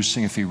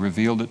producing if he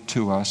revealed it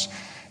to us.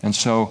 And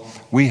so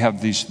we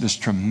have this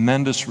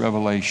tremendous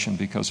revelation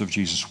because of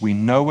Jesus. We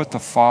know what the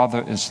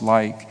Father is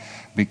like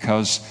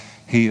because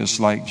he is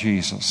like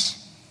Jesus.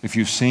 If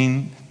you've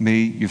seen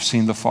me, you've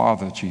seen the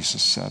Father,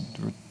 Jesus said.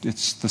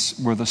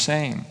 We're the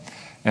same.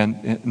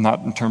 And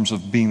not in terms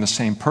of being the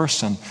same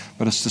person,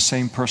 but it's the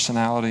same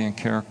personality and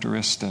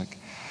characteristic.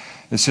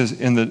 It says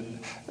in the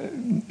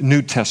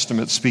New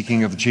Testament,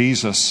 speaking of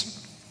Jesus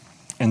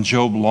and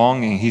Job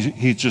longing,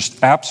 he's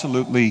just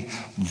absolutely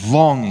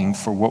longing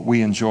for what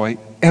we enjoy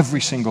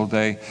every single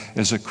day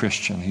as a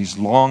Christian. He's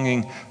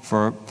longing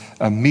for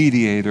a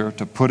mediator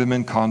to put him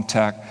in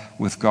contact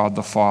with God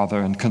the Father.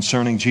 And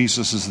concerning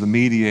Jesus as the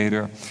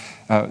mediator,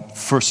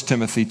 1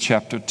 Timothy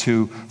chapter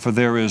 2, for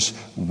there is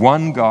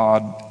one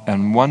God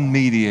and one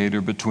mediator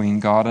between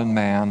God and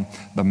man,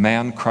 the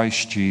man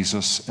Christ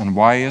Jesus. And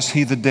why is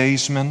he the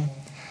daysman?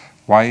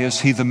 Why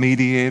is he the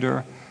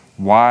mediator?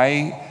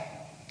 Why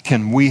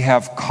can we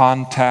have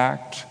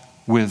contact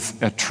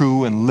with a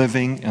true and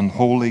living and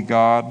holy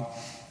God?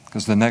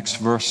 Because the next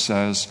verse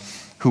says,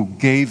 who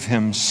gave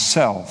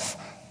himself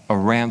a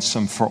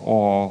ransom for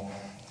all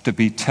to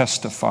be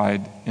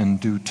testified in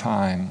due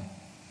time.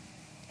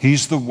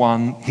 He's the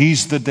one,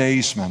 he's the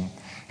daysman.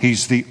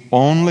 He's the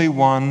only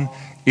one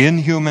in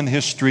human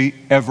history,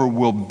 ever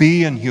will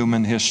be in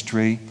human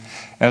history,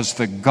 as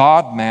the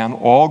God-man,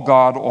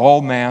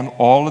 all man,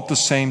 all at the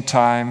same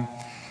time.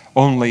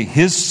 Only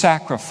his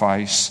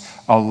sacrifice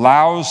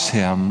allows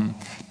him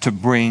to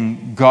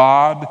bring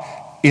God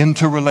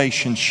into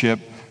relationship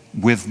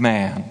with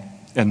man,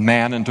 and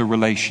man into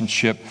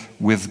relationship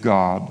with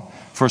God.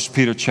 1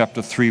 Peter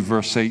chapter 3,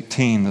 verse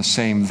 18, the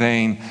same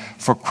vein.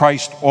 For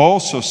Christ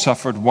also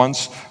suffered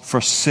once for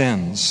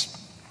sins,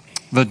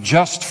 the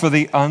just for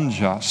the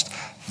unjust.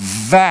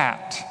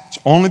 That, it's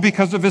only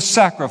because of his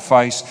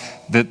sacrifice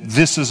that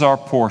this is our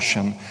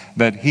portion,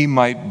 that he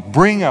might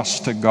bring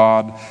us to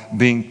God,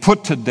 being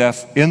put to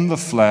death in the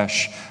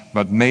flesh,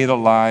 but made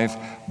alive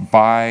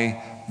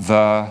by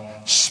the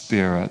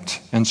Spirit.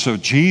 And so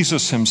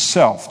Jesus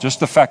himself, just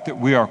the fact that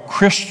we are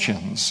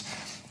Christians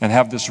and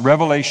have this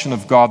revelation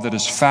of God that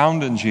is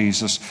found in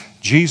Jesus,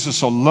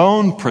 Jesus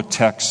alone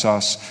protects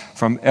us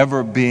from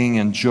ever being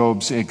in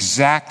Job's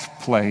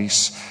exact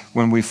place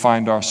when we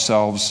find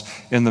ourselves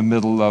in the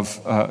middle of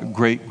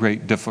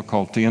great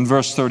difficulty. In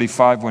verse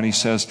 35, when he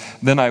says,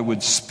 "Then I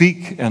would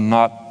speak and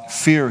not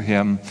fear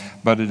him,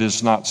 but it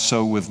is not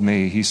so with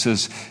me." He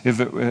says, if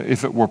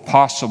it were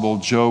possible,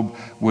 Job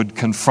would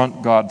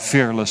confront God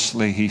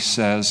fearlessly, he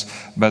says,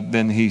 but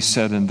then he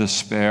said in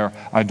despair,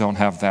 I don't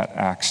have that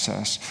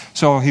access.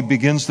 So he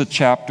begins the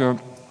chapter,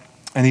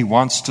 and he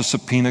wants to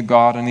subpoena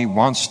God, and he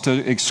wants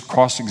to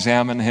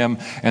cross-examine him,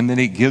 and then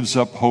he gives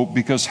up hope,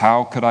 because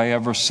how could I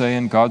ever say,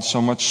 and God's so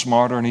much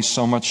smarter and he's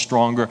so much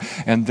stronger,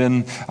 and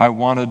then I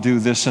want to do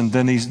this, and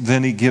then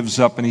he gives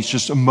up, and he's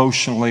just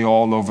emotionally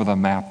all over the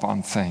map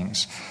on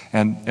things.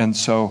 And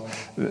so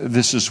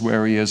this is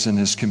where he is in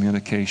his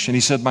communication. He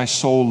said, "My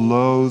soul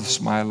loathes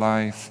my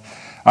life.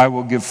 I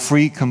will give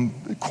free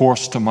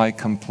course to my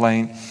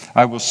complaint.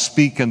 I will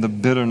speak in the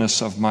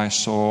bitterness of my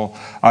soul.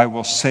 I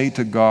will say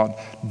to God,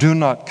 do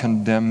not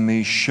condemn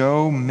me.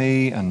 Show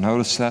me," and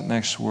notice that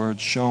next word,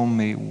 "show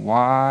me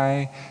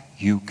why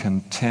you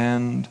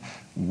contend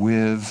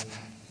with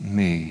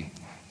me."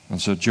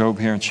 And so Job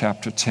here in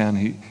chapter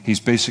 10, he's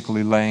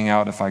basically laying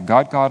out, if I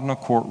got God in a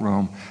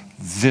courtroom,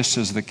 this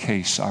is the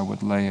case I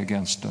would lay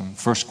against him.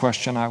 First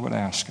question I would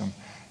ask him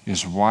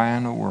is, why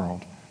in the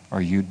world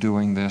are you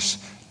doing this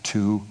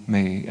to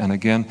me? And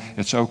again,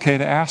 it's okay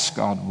to ask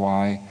God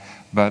why,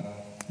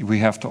 but we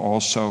have to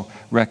also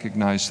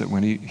recognize that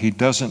when he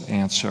doesn't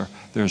answer,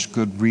 there's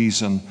good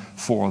reason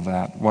for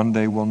that. One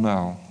day we'll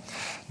know.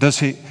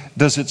 Does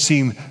it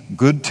seem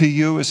good to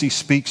you as he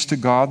speaks to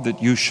God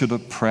that you should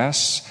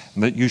oppress,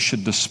 and that you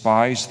should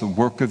despise the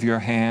work of your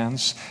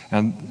hands,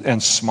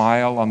 and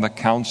smile on the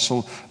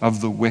counsel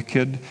of the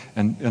wicked?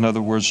 And in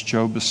other words,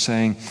 Job is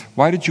saying,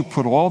 why did you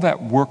put all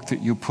that work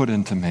that you put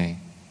into me,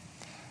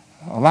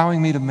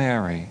 allowing me to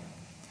marry,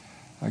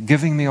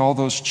 giving me all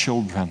those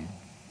children,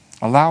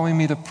 allowing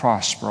me to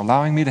prosper,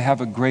 allowing me to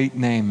have a great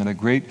name and a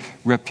great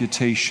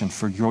reputation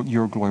for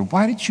your glory?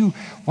 Why did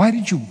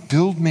you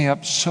build me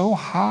up so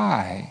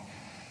high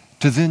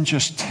to then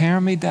just tear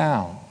me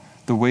down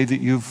the way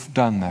that you've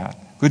done that?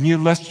 Couldn't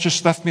you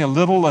just left me a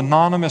little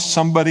anonymous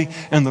somebody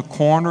in the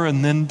corner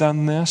and then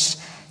done this?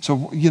 So,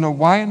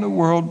 why in the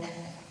world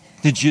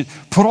did you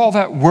put all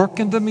that work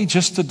into me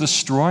just to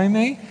destroy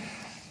me?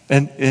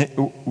 And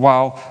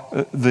while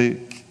the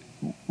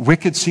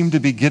wicked seem to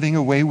be getting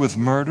away with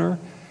murder,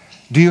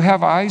 do you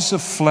have eyes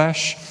of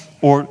flesh,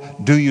 or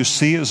do you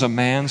see as a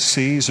man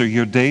sees? Are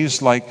your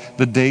days like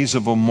the days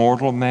of a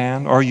mortal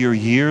man? Are your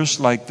years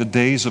like the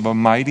days of a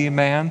mighty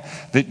man,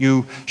 that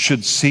you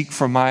should seek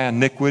for my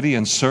iniquity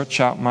and search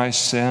out my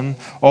sin?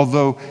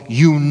 Although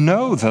you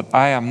know that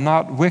I am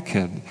not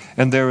wicked,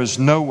 and there is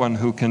no one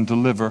who can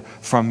deliver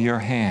from your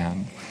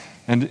hand.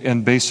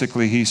 And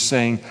basically he's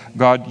saying,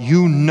 God,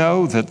 you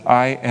know that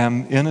I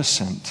am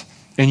innocent.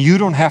 And you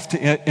don't have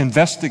to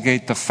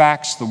investigate the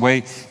facts the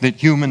way that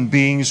human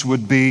beings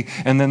would be.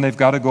 And then they've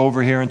got to go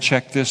over here and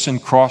check this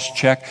and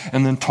cross-check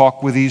and then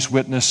talk with these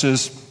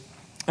witnesses.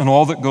 And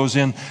all that goes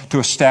into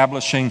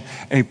establishing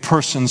a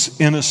person's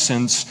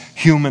innocence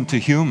human to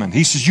human.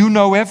 He says, you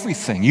know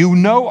everything. You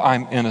know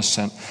I'm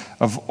innocent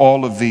of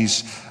all of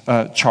these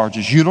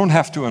charges. You don't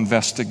have to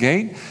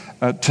investigate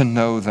to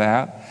know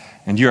that.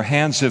 And your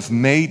hands have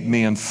made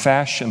me and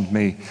fashioned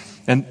me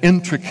in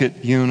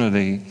intricate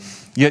unity.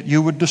 Yet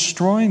you would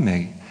destroy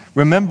me.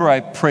 Remember,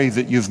 I pray,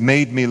 that you've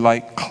made me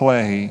like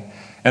clay,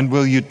 and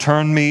will you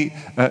turn me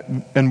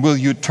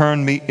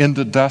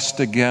into dust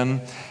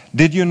again?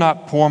 Did you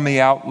not pour me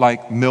out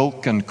like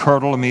milk and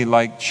curdle me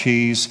like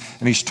cheese?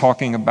 And he's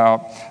talking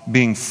about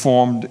being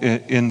formed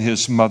in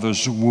his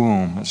mother's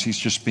womb, as he's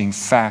just being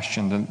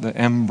fashioned in the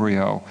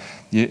embryo.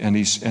 And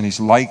he's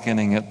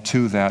likening it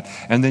to that.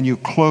 And then you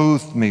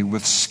clothed me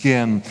with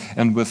skin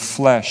and with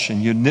flesh,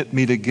 and you knit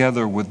me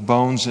together with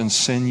bones and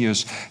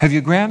sinews. Have you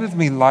granted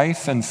me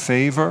life and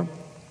favor?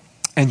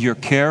 And you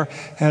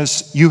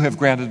have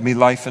granted me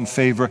life and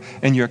favor,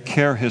 and your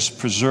care has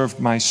preserved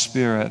my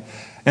spirit.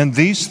 And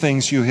these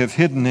things you have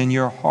hidden in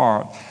your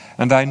heart.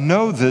 And I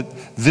know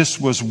that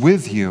this was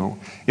with you.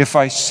 If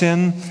I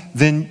sin,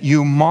 then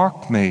you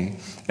mark me,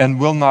 and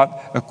will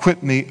not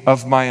acquit me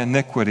of my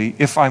iniquity.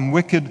 If I'm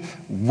wicked,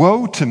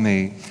 woe to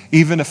me.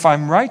 Even if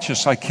I'm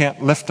righteous, I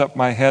can't lift up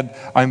my head.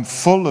 I'm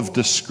full of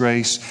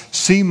disgrace.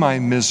 See my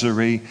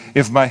misery.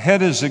 If my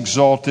head is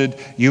exalted,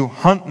 you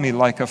hunt me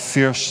like a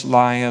fierce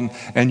lion,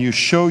 and you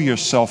show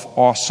yourself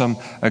awesome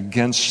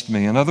against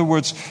me. In other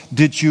words,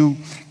 did you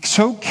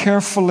so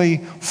carefully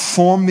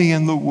form me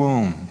in the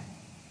womb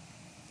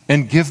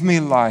and give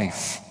me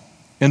life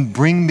and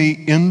bring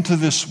me into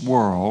this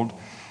world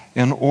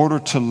in order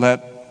to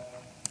let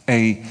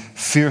a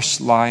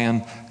fierce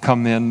lion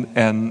come in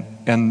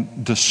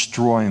and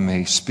destroy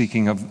me?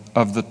 Speaking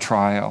of the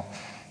trial,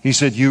 he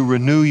said, you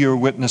renew your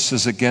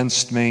witnesses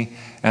against me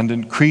and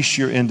increase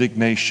your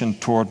indignation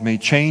toward me.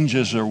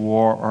 Changes or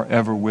war are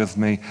ever with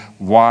me.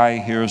 Why?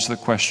 Here's the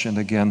question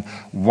again.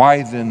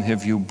 Why then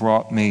have you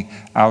brought me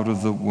out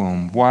of the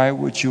womb? Why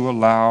would you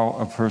allow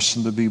a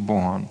person to be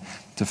born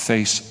to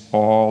face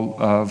all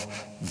of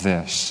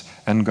this?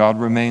 And God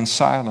remained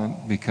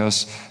silent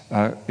because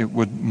it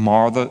would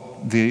mar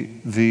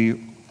the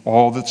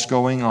all that's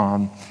going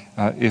on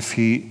if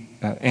he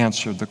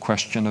answered the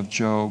question of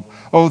Job.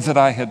 Oh, that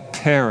I had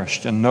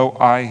perished and no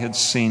eye had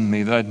seen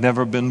me, that I'd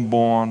never been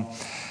born,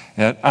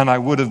 and I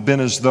would have been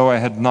as though I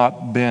had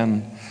not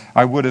been.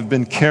 I would have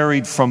been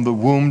carried from the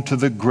womb to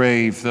the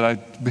grave,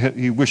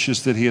 he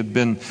wishes that he had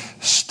been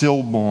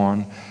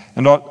stillborn.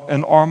 And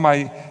are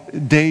my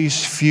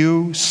days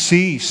few?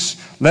 Cease.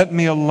 Let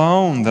me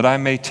alone, that I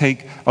may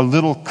take a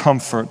little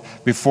comfort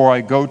before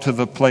I go to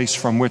the place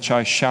from which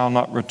I shall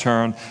not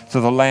return, to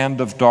the land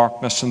of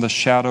darkness and the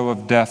shadow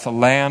of death, a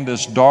land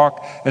as dark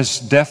as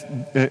death,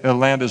 a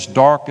land as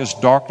dark as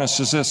darkness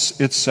is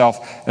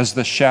itself, as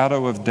the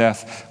shadow of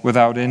death,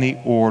 without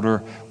any order,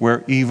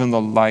 where even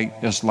the light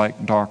is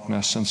like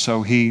darkness. And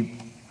so he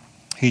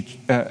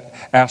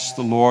asked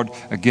the Lord,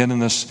 again in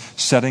this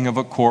setting of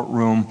a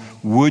courtroom,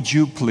 would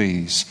you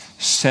please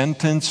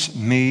sentence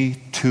me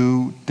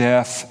to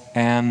death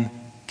and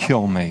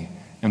kill me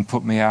and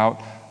put me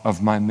out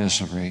of my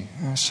misery?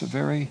 It's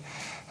very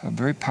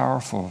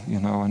powerful,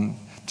 and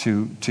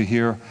to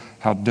hear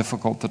how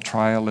difficult the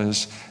trial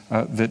is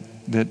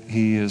that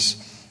he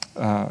is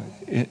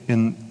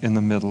in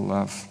the middle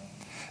of.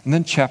 And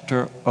then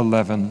chapter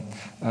 11,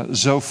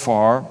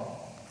 Zophar,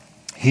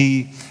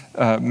 he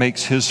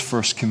makes his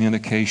first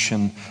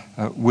communication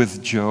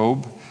with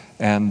Job,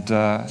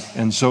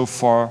 and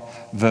Zophar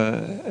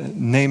the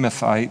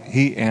Naamathite,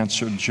 he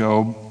answered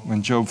Job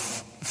when Job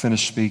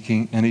finished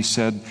speaking, and he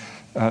said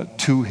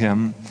to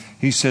him,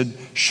 he said,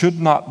 should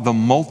not the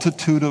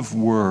multitude of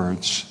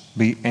words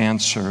be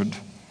answered,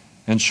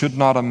 and should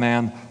not a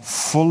man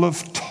full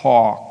of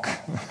talk,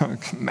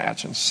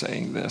 imagine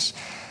saying this,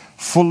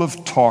 full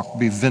of talk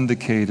be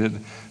vindicated?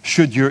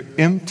 Should your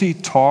empty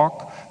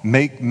talk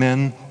make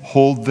men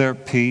hold their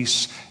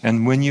peace?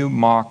 And when you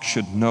mock,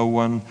 should no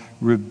one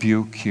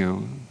rebuke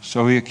you?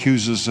 So he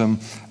accuses them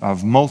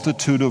of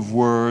multitude of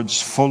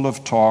words, full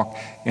of talk,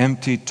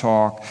 empty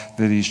talk,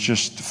 that he's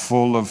just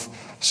full of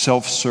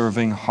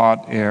self-serving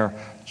hot air,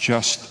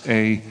 just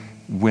a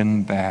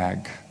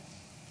windbag.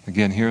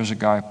 Again, here's a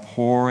guy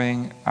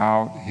pouring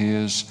out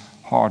his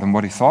heart in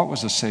what he thought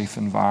was a safe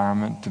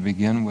environment to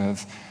begin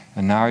with,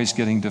 and now he's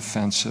getting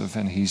defensive,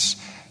 and he's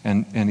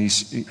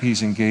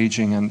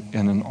engaging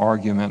in an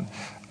argument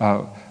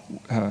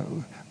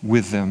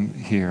with them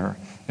here.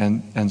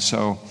 And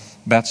so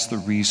that's the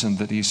reason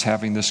that he's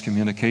having this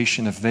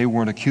communication. If they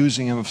weren't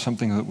accusing him of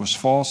something that was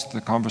false,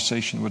 the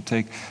conversation would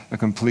take a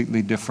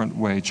completely different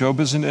way. Job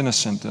isn't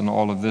innocent in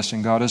all of this,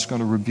 and God is going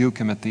to rebuke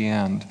him at the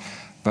end.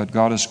 But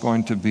God is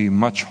going to be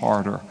much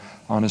harder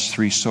on his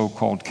three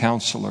so-called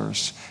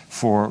counselors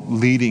for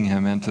leading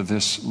him into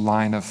this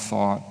line of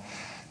thought.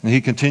 And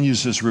he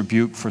continues his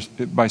rebuke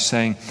by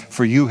saying,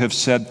 for you have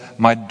said,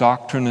 my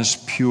doctrine is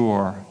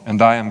pure,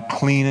 and I am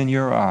clean in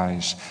your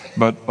eyes.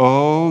 But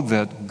oh,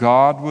 that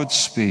God would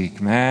speak.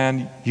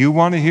 Man, you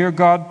want to hear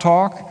God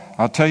talk?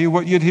 I'll tell you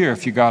what you'd hear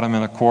if you got him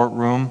in a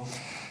courtroom,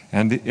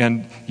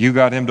 and you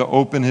got him to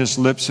open his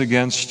lips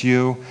against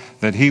you,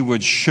 that he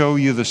would show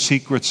you the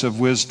secrets of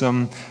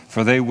wisdom,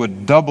 for they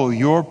would double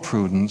your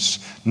prudence.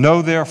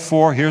 Know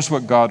therefore, here's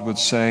what God would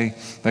say,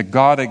 that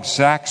God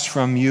exacts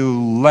from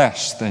you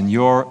less than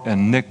your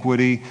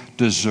iniquity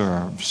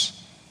deserves.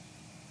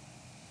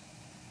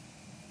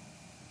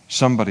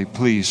 Somebody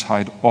please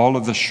hide all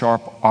of the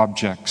sharp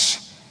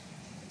objects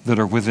that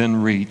are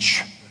within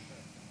reach.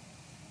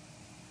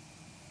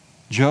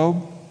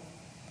 Job,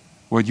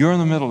 what you're in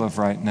the middle of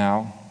right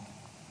now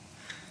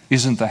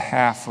isn't the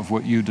half of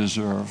what you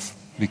deserve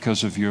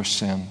because of your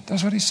sin.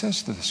 That's what he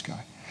says to this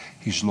guy.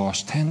 He's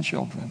lost 10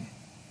 children.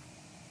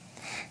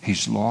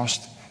 He's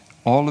lost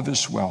all of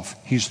his wealth.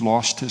 He's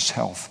lost his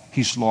health.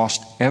 He's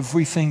lost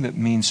everything that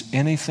means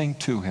anything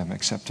to him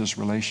except his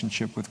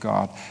relationship with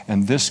God.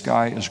 And this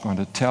guy is going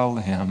to tell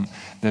him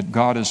that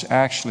God is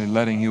actually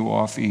letting you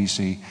off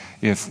easy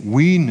if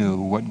we knew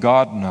what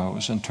God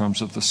knows in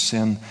terms of the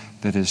sin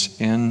that is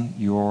in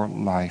your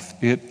life.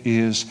 It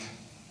is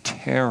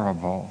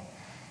terrible.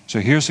 So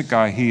here's a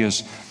guy, he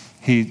is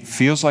He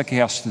feels like he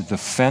has to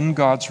defend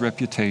God's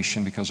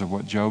reputation because of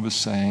what Job is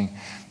saying,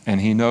 and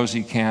he knows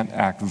he can't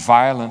act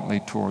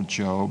violently toward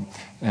Job,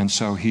 and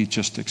so he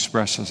just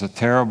expresses a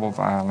terrible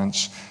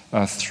violence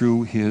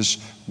through his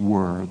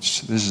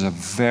words. This is a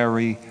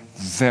very,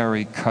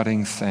 very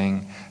cutting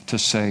thing to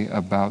say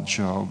about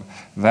Job.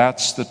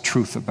 That's the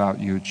truth about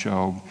you,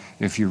 Job,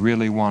 if you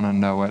really want to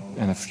know it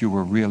and if you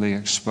were really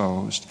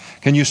exposed.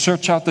 Can you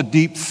search out the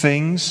deep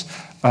things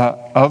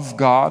of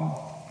God?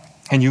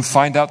 And you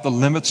find out the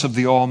limits of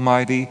the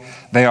Almighty?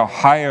 They are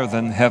higher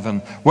than heaven.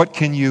 What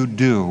can you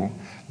do?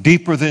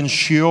 Deeper than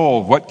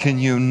Sheol, what can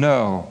you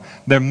know?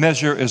 Their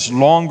measure is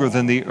longer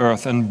than the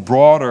earth and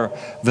broader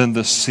than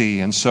the sea.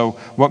 And so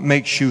what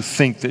makes you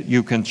think that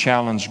you can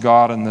challenge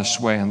God in this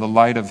way in the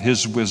light of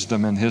His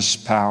wisdom and His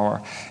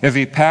power? If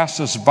He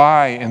passes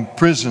by,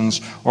 imprisons,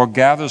 or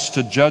gathers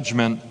to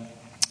judgment,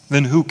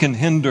 then who can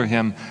hinder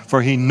Him?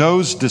 For He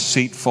knows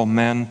deceitful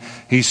men.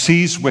 He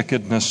sees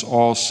wickedness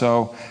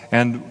also.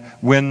 And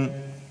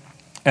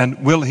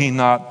will he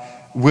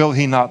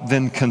not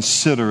then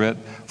consider it?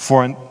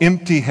 For an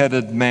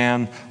empty-headed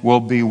man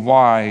will be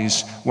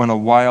wise when a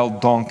wild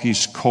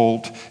donkey's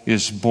colt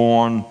is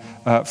born.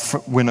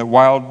 When a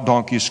wild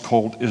donkey's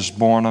colt is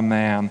born a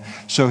man.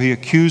 So he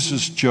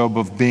accuses Job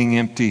of being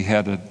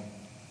empty-headed.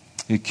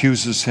 He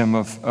accuses him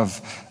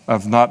of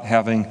not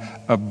having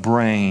a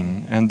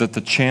brain, and that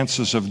the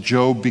chances of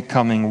Job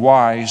becoming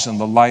wise in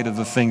the light of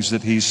the things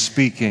that he's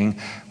speaking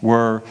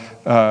were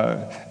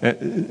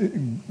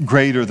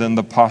greater than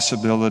the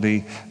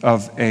possibility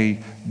of a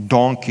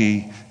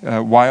donkey,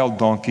 a wild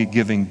donkey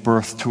giving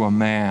birth to a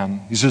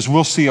man. He says,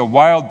 we'll see a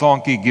wild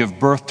donkey give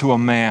birth to a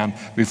man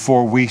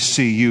before we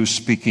see you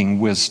speaking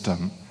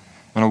wisdom.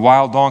 And a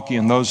wild donkey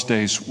in those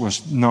days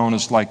was known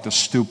as like the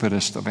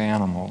stupidest of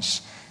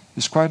animals.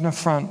 It's quite an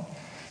affront,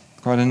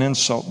 quite an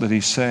insult that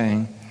he's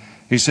saying.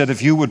 He said,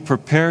 if you would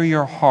prepare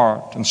your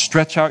heart and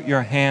stretch out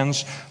your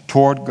hands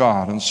toward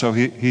God. And so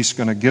he's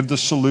going to give the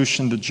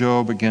solution to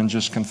Job. Again,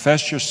 just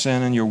confess your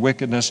sin and your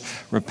wickedness,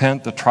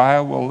 repent, the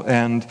trial will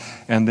end,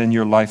 and then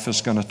your life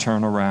is going to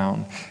turn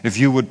around. If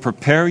you would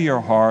prepare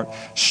your heart,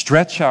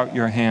 stretch out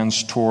your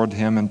hands toward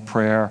Him in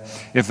prayer.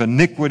 If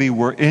iniquity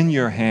were in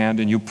your hand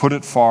and you put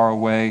it far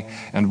away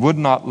and would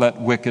not let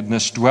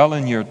wickedness dwell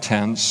in your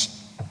tents,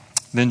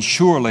 then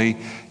surely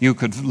you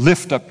could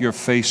lift up your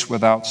face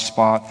without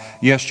spot.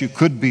 Yes, you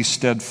could be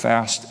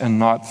steadfast and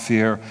not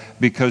fear,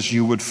 because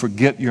you would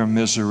forget your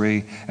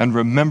misery and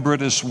remember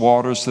it as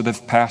waters that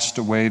have passed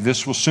away.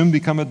 This will soon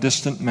become a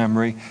distant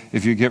memory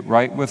if you get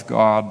right with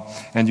God,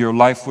 and your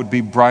life would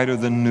be brighter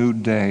than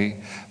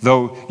noonday.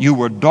 Though you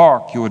were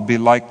dark, you would be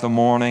like the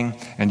morning,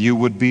 and you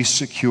would be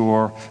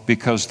secure,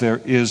 because there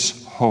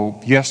is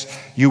hope. Yes,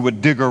 you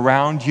would dig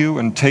around you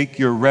and take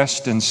your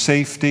rest in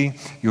safety.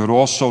 You would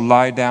also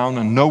lie down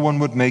and no one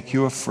would make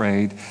you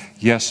afraid.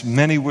 Yes,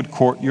 many would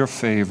court your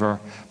favor,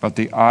 but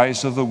the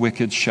eyes of the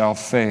wicked shall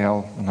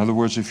fail. In other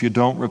words, if you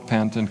don't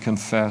repent and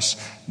confess,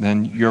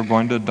 then you're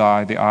going to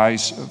die.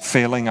 The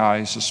failing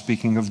eyes are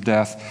speaking of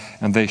death,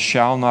 and they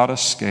shall not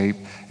escape,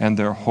 and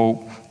their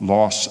hope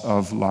loss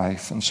of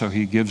life. And so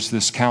he gives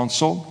this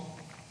counsel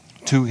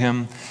to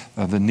him,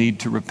 the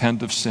need to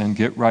repent of sin,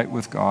 get right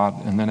with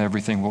God, and then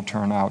everything will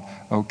turn out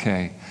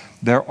okay.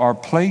 There are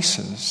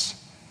places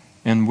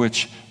in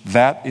which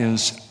that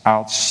is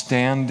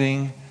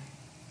outstanding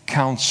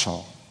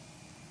counsel,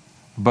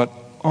 but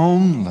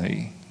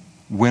only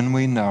when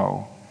we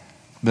know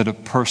that a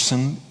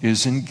person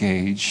is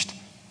engaged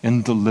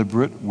in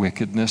deliberate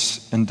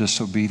wickedness and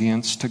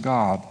disobedience to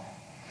God.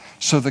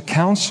 So the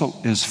counsel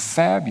is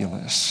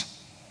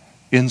fabulous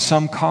in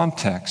some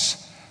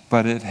contexts,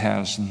 but it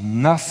has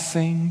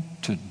nothing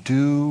to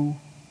do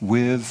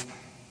with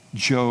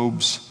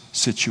Job's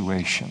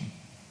situation.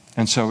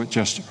 And so it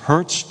just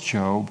hurts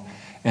Job,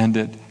 and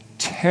it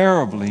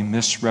terribly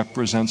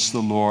misrepresents the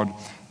Lord,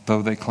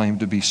 though they claim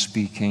to be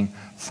speaking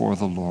for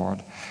the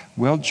Lord.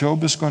 Well,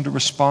 Job is going to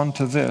respond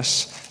to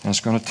this, and it's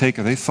going to take,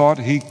 they thought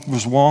he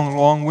was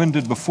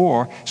long-winded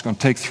before. It's going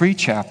to take 3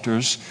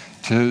 chapters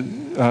to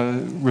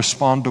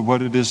respond to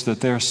what it is that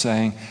they're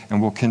saying,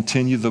 and we'll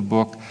continue the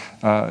book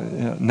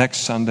next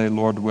Sunday,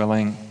 Lord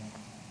willing.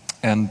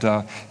 And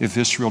if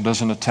Israel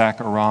doesn't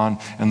attack Iran,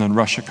 and then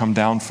Russia come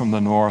down from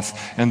the north,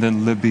 and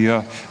then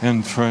Libya,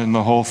 and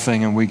the whole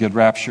thing, and we get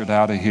raptured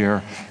out of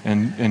here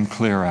and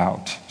clear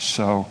out.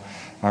 So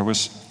I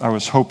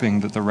was hoping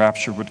that the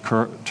rapture would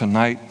occur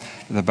tonight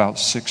at about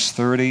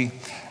 6:30,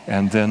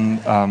 and then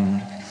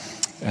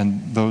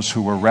and those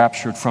who were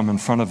raptured from in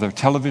front of their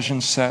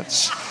television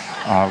sets,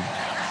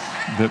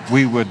 that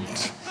we would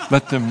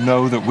let them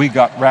know that we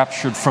got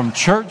raptured from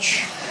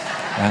church,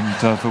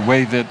 and the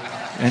way that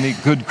any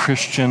good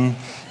Christian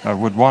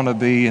would want to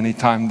be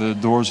anytime the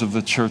doors of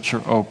the church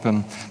are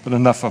open. But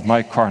enough of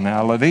my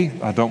carnality.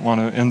 I don't want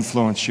to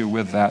influence you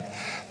with that.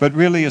 But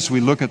really, as we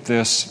look at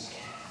this,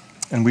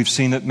 and we've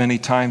seen it many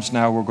times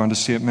now, we're going to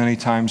see it many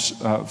times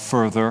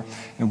further,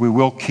 and we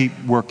will keep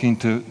working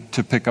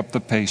to pick up the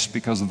pace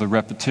because of the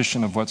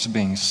repetition of what's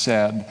being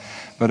said.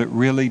 But it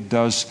really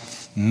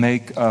does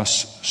make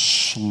us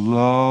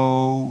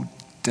slow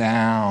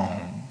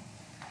down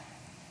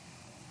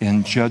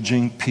in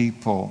judging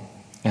people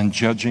and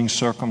judging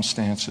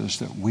circumstances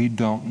that we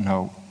don't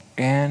know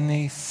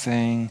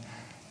anything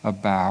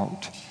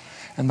about.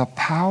 And the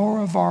power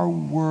of our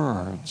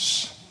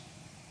words,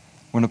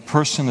 when a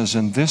person is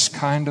in this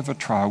kind of a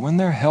trial, when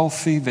they're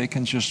healthy, they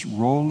can just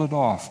roll it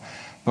off.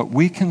 But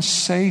we can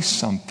say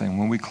something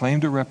when we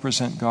claim to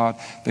represent God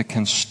that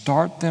can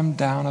start them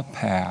down a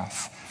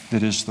path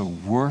that is the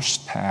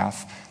worst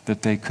path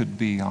that they could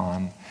be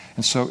on.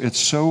 And so it's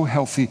so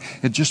healthy.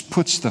 It just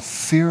puts the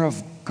fear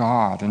of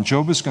God. And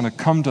Job is going to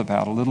come to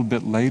that a little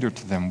bit later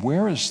to them.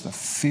 Where is the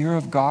fear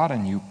of God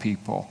in you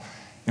people?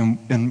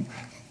 And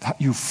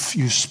you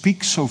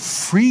speak so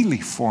freely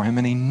for him,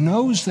 and he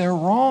knows they're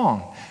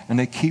wrong. And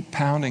they keep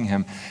pounding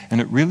him. And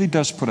it really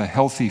does put a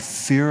healthy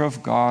fear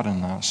of God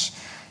in us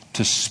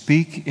to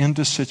speak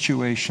into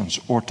situations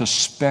or to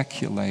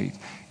speculate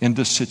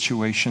into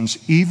situations,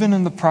 even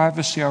in the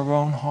privacy of our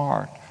own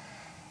heart,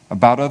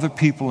 about other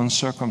people and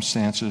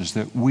circumstances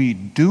that we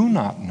do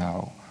not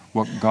know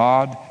what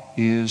God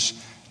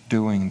is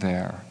doing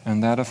there.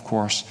 And that, of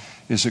course,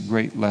 is a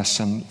great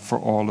lesson for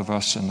all of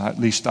us, and at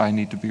least I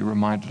need to be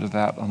reminded of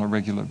that on a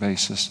regular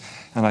basis,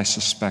 and I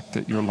suspect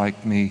that you're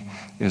like me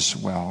as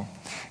well.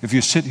 If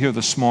you sit here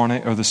this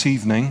morning or this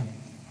evening,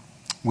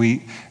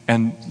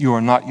 and you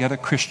are not yet a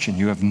Christian,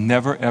 you have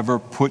never ever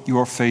put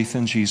your faith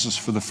in Jesus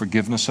for the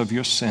forgiveness of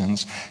your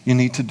sins, you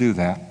need to do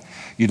that.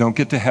 You don't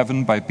get to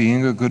heaven by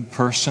being a good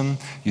person.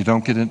 You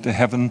don't get into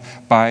heaven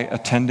by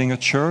attending a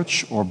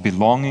church or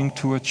belonging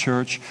to a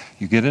church.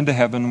 You get into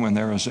heaven when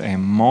there is a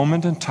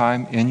moment in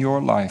time in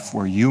your life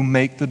where you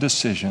make the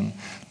decision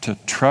to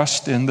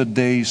trust in the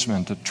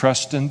daysman, to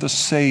trust in the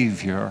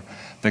Savior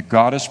that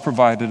God has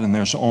provided, and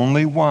there's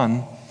only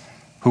one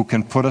who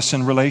can put us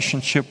in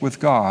relationship with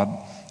God.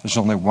 There's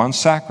only one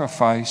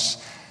sacrifice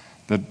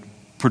that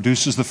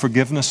produces the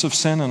forgiveness of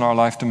sin in our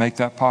life to make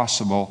that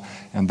possible,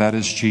 and that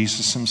is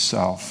Jesus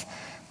himself.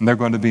 And there are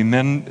going to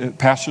be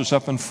pastors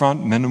up in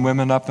front, men and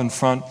women up in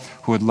front,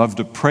 who would love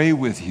to pray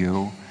with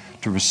you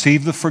to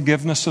receive the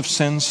forgiveness of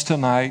sins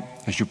tonight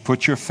as you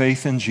put your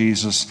faith in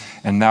Jesus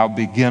and now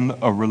begin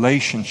a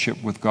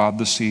relationship with God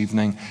this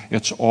evening.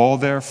 It's all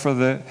there for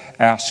the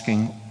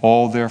asking,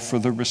 all there for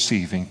the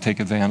receiving. Take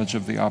advantage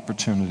of the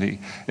opportunity.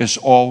 As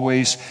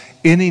always,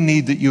 any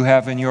need that you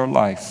have in your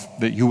life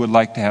that you would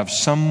like to have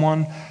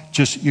someone,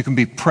 you can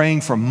be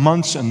praying for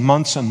months and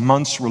months and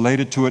months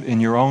related to it in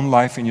your own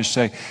life, and you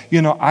say,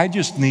 I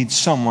just need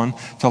someone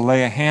to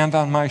lay a hand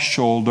on my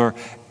shoulder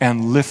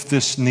and lift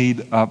this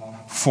need up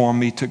for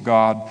me to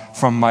God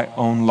from my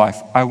own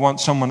life. I want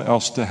someone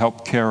else to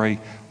help carry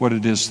what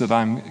it is that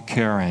I'm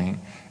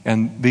carrying.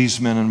 And these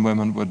men and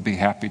women would be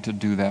happy to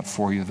do that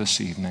for you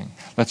this evening.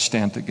 Let's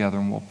stand together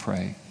and we'll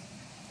pray.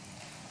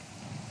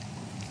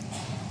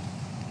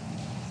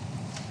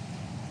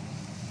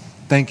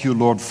 Thank you,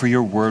 Lord, for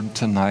your word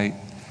tonight.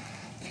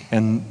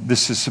 And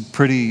this is a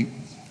pretty,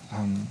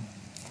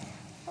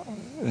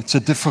 it's a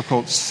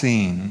difficult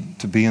scene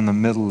to be in the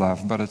middle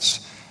of, but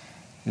it's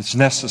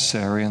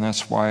necessary, and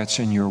that's why it's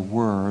in your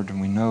word,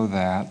 and we know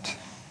that.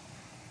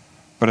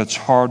 But it's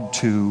hard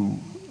to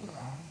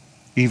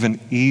even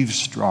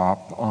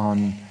eavesdrop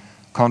on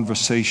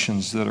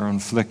conversations that are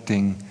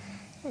inflicting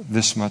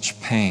this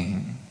much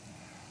pain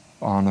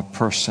on a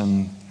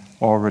person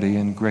already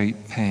in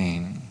great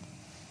pain.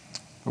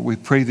 But we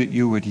pray that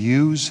you would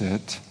use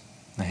it,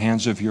 the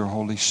hands of your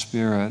Holy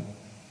Spirit,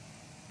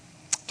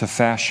 to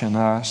fashion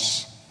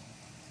us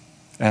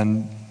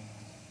and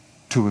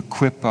to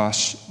equip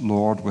us,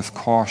 Lord, with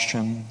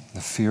caution,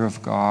 the fear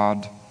of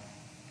God,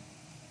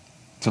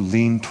 to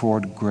lean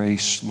toward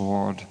grace,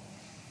 Lord,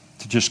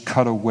 to just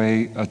cut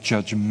away a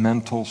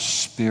judgmental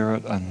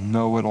spirit, a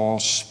know-it-all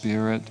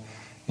spirit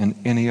in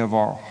any of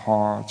our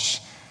hearts,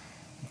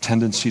 a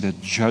tendency to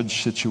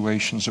judge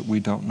situations that we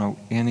don't know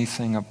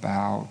anything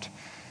about.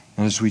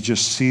 And as we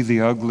just see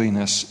the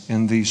ugliness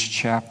in these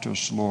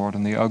chapters, Lord,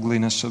 and the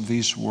ugliness of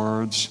these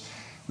words,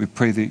 we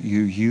pray that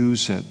you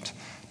use it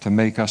to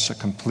make us a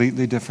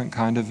completely different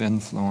kind of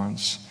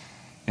influence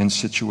in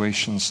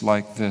situations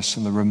like this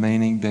in the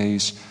remaining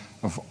days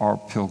of our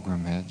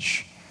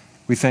pilgrimage.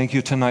 We thank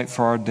you tonight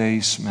for our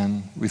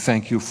daysmen. We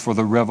thank you for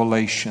the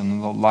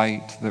revelation, the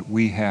light that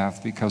we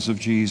have because of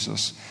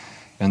Jesus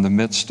in the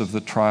midst of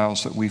the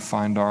trials that we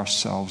find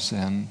ourselves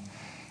in.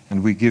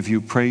 And we give you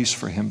praise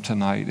for him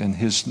tonight in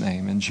his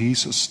name, in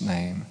Jesus'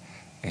 name,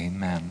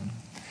 amen.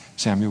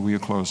 Samuel, will you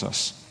close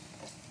us?